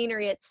the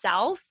scenery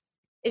itself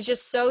is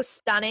just so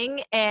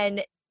stunning.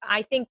 And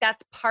I think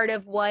that's part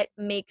of what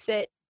makes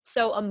it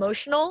so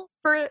emotional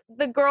for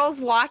the girls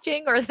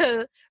watching, or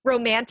the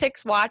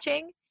romantics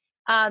watching.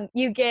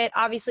 You get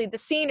obviously the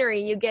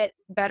scenery, you get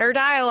better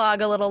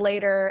dialogue a little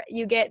later,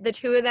 you get the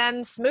two of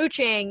them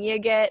smooching, you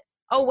get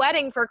a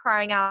wedding, for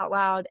crying out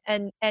loud,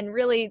 and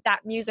really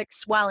that music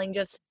swelling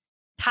just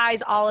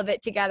ties all of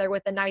it together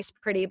with a nice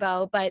pretty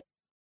bow. But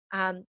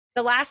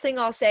the last thing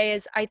I'll say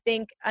is I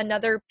think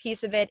another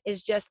piece of it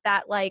is just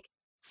that like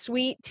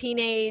sweet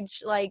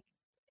teenage like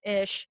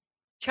ish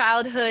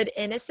childhood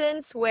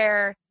innocence,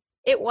 where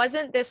it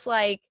wasn't this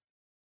like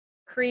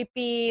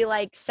creepy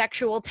like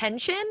sexual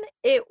tension.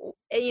 It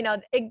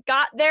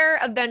got there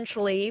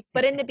eventually,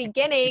 but in the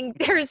beginning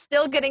they're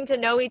still getting to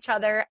know each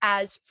other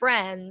as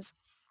friends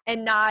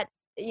and not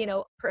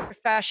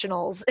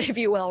professionals, if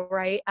you will,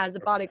 right, as a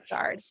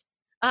bodyguard.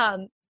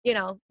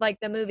 Like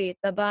the movie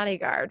The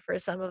Bodyguard for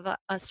some of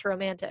us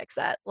romantics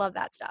that love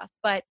that stuff.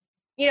 But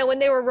when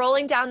they were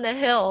rolling down the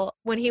hill,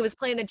 when he was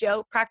playing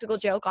a practical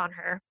joke on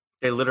her,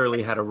 They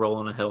literally had to roll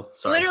on a hill.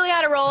 Sorry. literally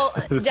had to roll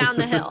down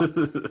the hill.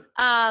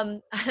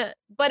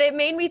 But it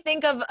made me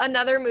think of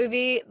another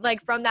movie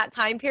like from that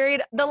time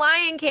period, The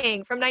Lion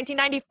King from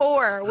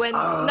 1994, when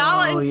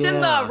Nala and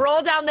Simba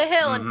roll down the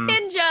hill and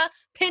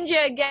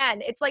Pinja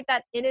again. It's like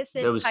that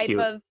innocent type cute.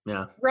 of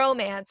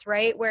romance,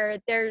 right? Where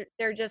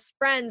they're just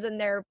friends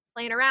and they're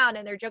playing around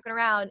and they're joking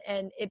around,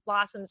 and it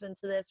blossoms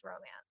into this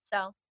romance.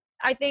 So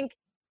I think,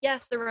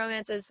 yes, the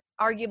romance is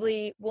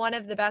arguably one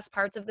of the best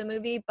parts of the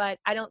movie, but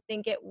I don't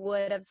think it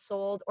would have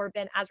sold or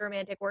been as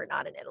romantic were it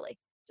not in Italy.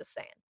 Just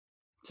saying.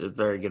 It's a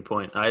very good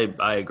point.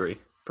 I agree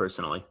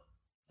personally,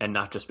 and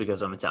not just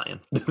because I'm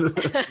Italian.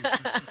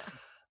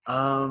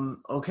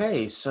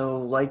 Okay,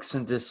 so likes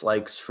and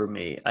dislikes for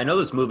me. I know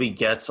this movie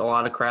gets a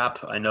lot of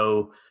crap. I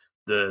know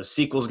the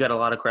sequels get a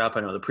lot of crap.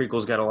 I know the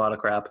prequels get a lot of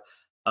crap.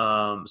 So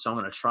I'm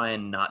going to try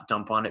and not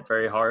dump on it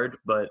very hard,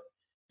 but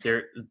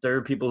there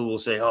are people who will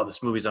say, oh,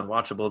 this movie's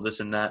unwatchable, this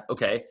and that.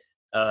 Okay.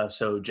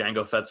 So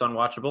Jango Fett's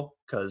unwatchable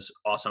because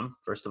awesome,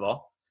 first of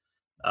all.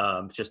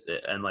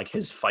 And like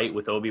his fight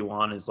with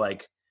Obi-Wan is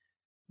like,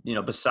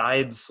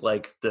 besides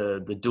like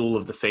the Duel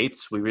of the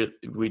Fates,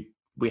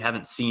 we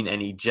haven't seen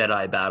any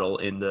Jedi battle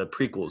in the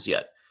prequels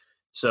yet.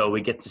 So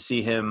we get to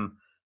see him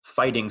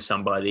fighting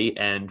somebody,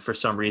 and for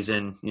some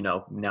reason,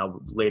 now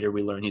later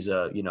we learn he's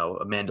a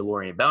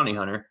Mandalorian bounty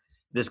hunter.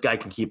 This guy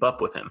can keep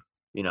up with him,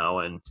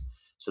 and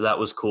so that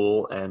was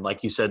cool. And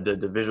like you said,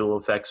 the visual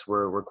effects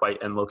were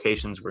quite, and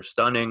locations were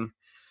stunning.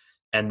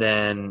 And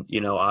then,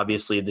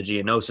 obviously the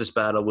Geonosis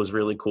battle was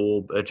really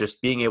cool, but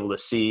just being able to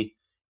see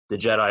the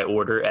Jedi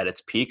Order at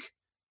its peak,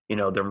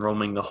 them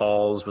roaming the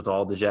halls with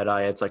all the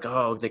Jedi. It's like,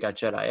 oh, they got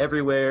Jedi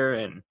everywhere.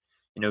 And,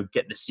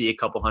 getting to see a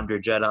couple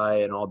hundred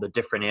Jedi and all the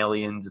different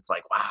aliens. It's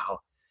like, wow,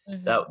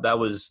 that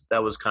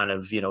was kind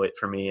of, it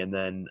for me. And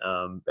then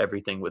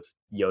everything with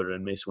Yoda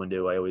and Mace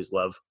Windu, I always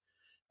love.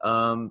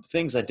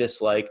 Things I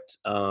disliked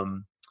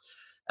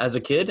as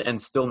a kid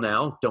and still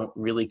now don't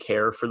really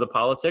care for the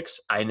politics.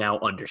 I now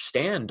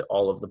understand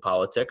all of the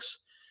politics,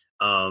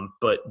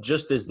 but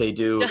just as they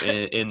do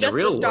in the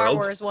real world. Just the Star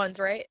Wars ones,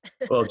 right?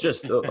 Well,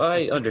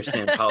 I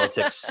understand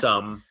politics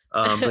some,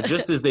 but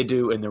just as they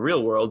do in the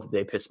real world,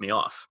 they piss me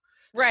off.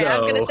 Right, I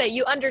was going to say,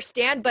 you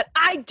understand, but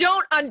I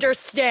don't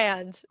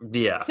understand.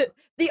 Yeah.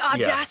 The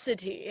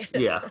audacity.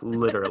 Yeah,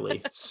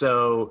 literally.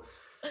 So,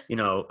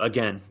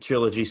 again,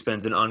 Trilogy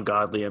spends an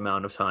ungodly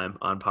amount of time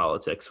on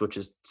politics, which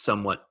is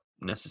somewhat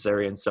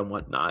necessary and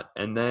somewhat not.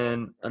 And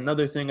then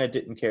another thing I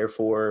didn't care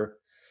for,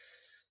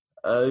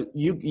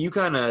 you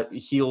kind of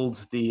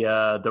healed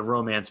the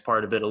romance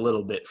part of it a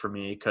little bit for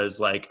me, because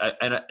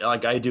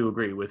I do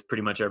agree with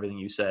pretty much everything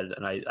you said,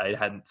 and I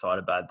hadn't thought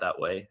about it that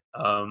way.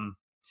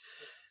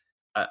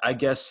 I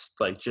guess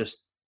like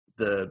just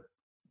the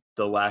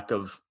lack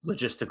of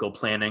logistical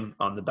planning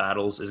on the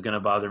battles is going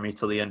to bother me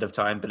till the end of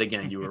time. But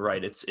again, you were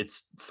right.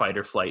 It's fight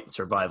or flight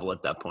survival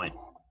at that point.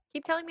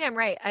 Keep telling me I'm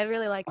right. I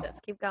really like this.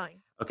 Keep going.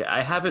 Okay.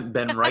 I haven't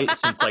been right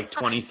since like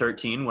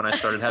 2013 when I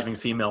started having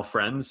female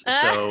friends.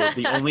 So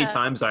the only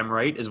times I'm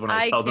right is when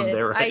I tell them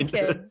they're right.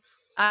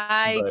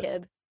 I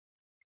kid.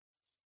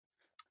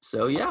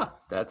 So yeah,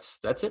 that's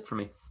it for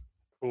me.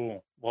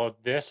 Cool. Well,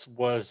 this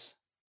was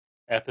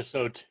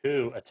episode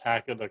 2,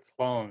 Attack of the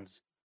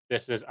Clones.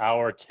 This is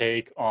our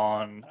take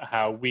on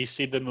how we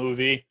see the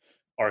movie.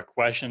 our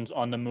questions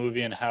on the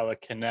movie and how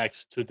it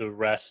connects to the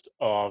rest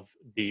of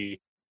the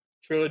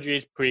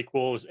trilogies,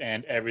 prequels,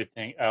 and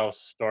everything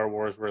else Star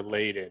Wars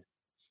related.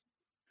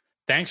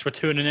 Thanks for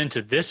tuning in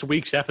to this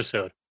week's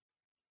episode.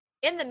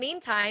 In the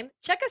meantime,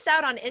 check us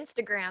out on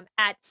Instagram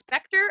at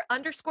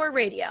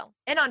Spectre_radio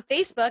and on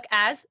Facebook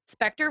as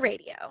Spectre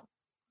Radio.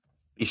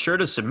 Be sure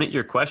to submit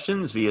your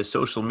questions via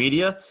social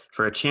media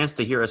for a chance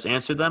to hear us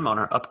answer them on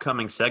our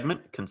upcoming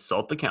segment,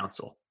 Consult the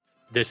Council.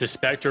 This is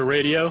Spectre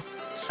Radio,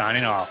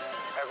 signing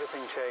off.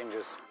 Everything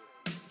changes.